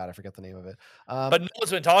talking about. I forget the name of it. But no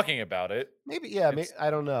one's been talking about it. Maybe, yeah. Maybe,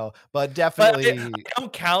 I don't know, but definitely. But I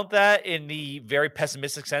don't count that in the very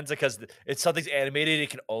pessimistic sense because it's something's animated. It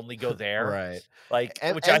can only go there, right? Like,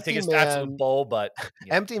 which I think is absolute bull. But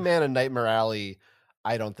Empty Man and Nightmare Alley,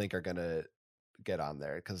 I don't think are gonna get on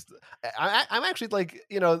there because I'm actually like,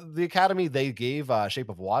 the Academy, they gave Shape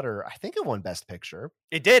of Water. I think it won Best Picture.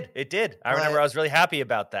 It did. I remember I was really happy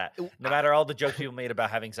about that. No matter all the jokes people made about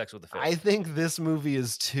having sex with the fish. I think this movie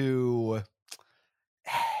is too.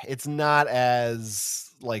 It's not as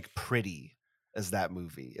like pretty as that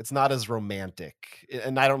movie. It's not as romantic,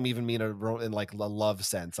 and I don't even mean in like a love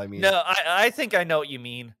sense. I mean, no, I think I know what you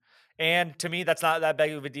mean, and to me, that's not that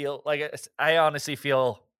big of a deal. Like, I honestly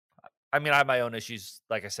feel. I mean, I have my own issues,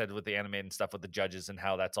 like I said, with the animated stuff with the judges and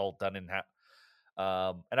how that's all done and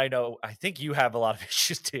and I think you have a lot of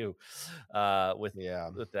issues too with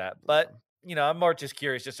that. But I'm more just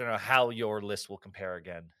curious just to know how your list will compare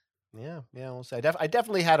again. Yeah, we'll say. I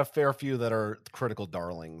definitely had a fair few that are critical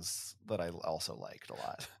darlings that I also liked a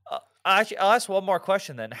lot. Actually, I'll ask one more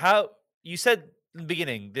question then. How you said in the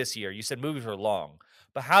beginning this year, you said movies were long.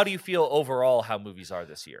 But how do you feel overall how movies are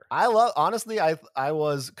this year? Honestly, I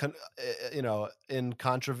was, in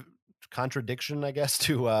contradiction, I guess,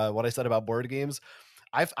 to what I said about board games.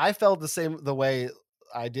 I felt the way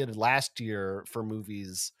I did last year for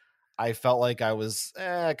movies. I felt like I was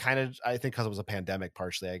kind of, I think because it was a pandemic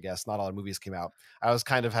partially, I guess. Not a lot of movies came out. I was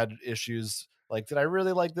kind of had issues like, did I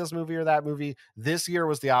really like this movie or that movie? This year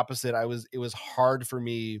was the opposite. It was hard for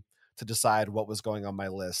me to decide what was going on my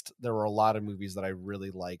list. There were a lot of movies that I really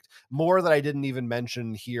liked, more that I didn't even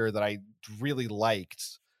mention here that I really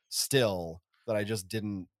liked still that I just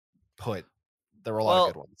didn't put. There were a lot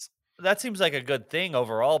of good ones. That seems like a good thing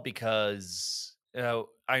overall because,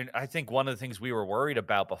 I think one of the things we were worried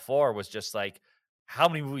about before was just like, how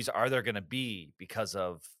many movies are there going to be because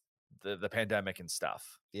of the pandemic and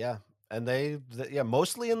stuff? Yeah. And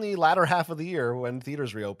mostly in the latter half of the year when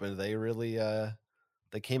theaters reopened, they really,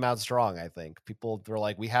 they came out strong. I think people were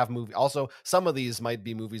like, we have movie. Also, some of these might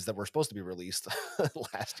be movies that were supposed to be released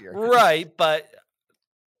last year. Right. But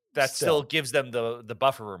that still gives them the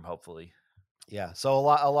buffer room, hopefully. Yeah. So a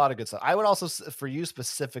lot of good stuff. I would also, for you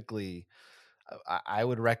specifically, I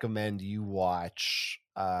would recommend you watch,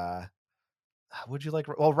 would you like?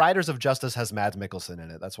 Well, Riders of Justice has Mads Mikkelsen in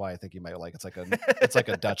it. That's why I think you might like. It's like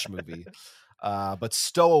a Dutch movie. But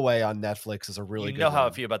Stowaway on Netflix is a really good. You know how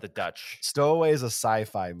I feel about the Dutch. Stowaway is a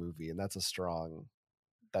sci-fi movie, and that's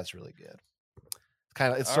really good.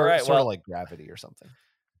 It's sort of like Gravity or something.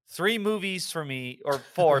 3 movies for me, or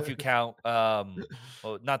 4 if you count. Well,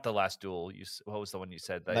 not The Last Duel. What was the one you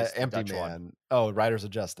said? Empty Man. One. Oh, Riders of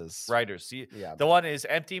Justice. Riders. See, yeah. The one is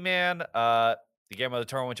Empty Man. The Guillermo del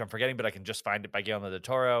Toro, which I'm forgetting, but I can just find it by Guillermo del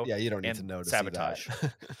Toro. Yeah, you don't need to know to Sabotage. See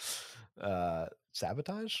that.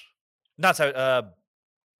 Sabotage? Not the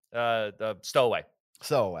Stowaway.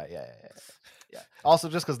 Stowaway, yeah. Also,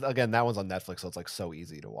 just because again, that one's on Netflix, so it's like so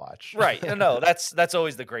easy to watch. Right? No, that's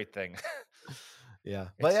always the great thing. Yeah.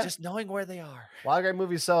 It's But yeah, just knowing where they are. a lot of great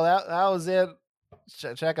movies. So that was it.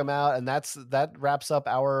 Check them out. And that wraps up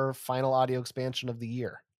our final audio expansion of the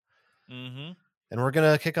year. Mm-hmm. And we're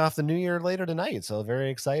going to kick off the new year later tonight. So very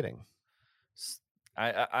exciting.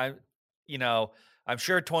 I'm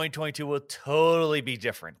sure 2022 will totally be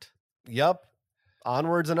different. Yep.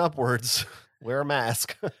 Onwards and upwards. Wear a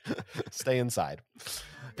mask. Stay inside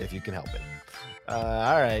if you can help it.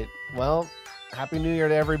 All right. Well, Happy New Year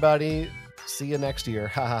to everybody. See you next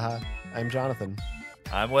year. I'm Jonathan.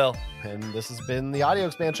 I'm Will. And this has been the audio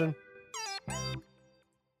expansion.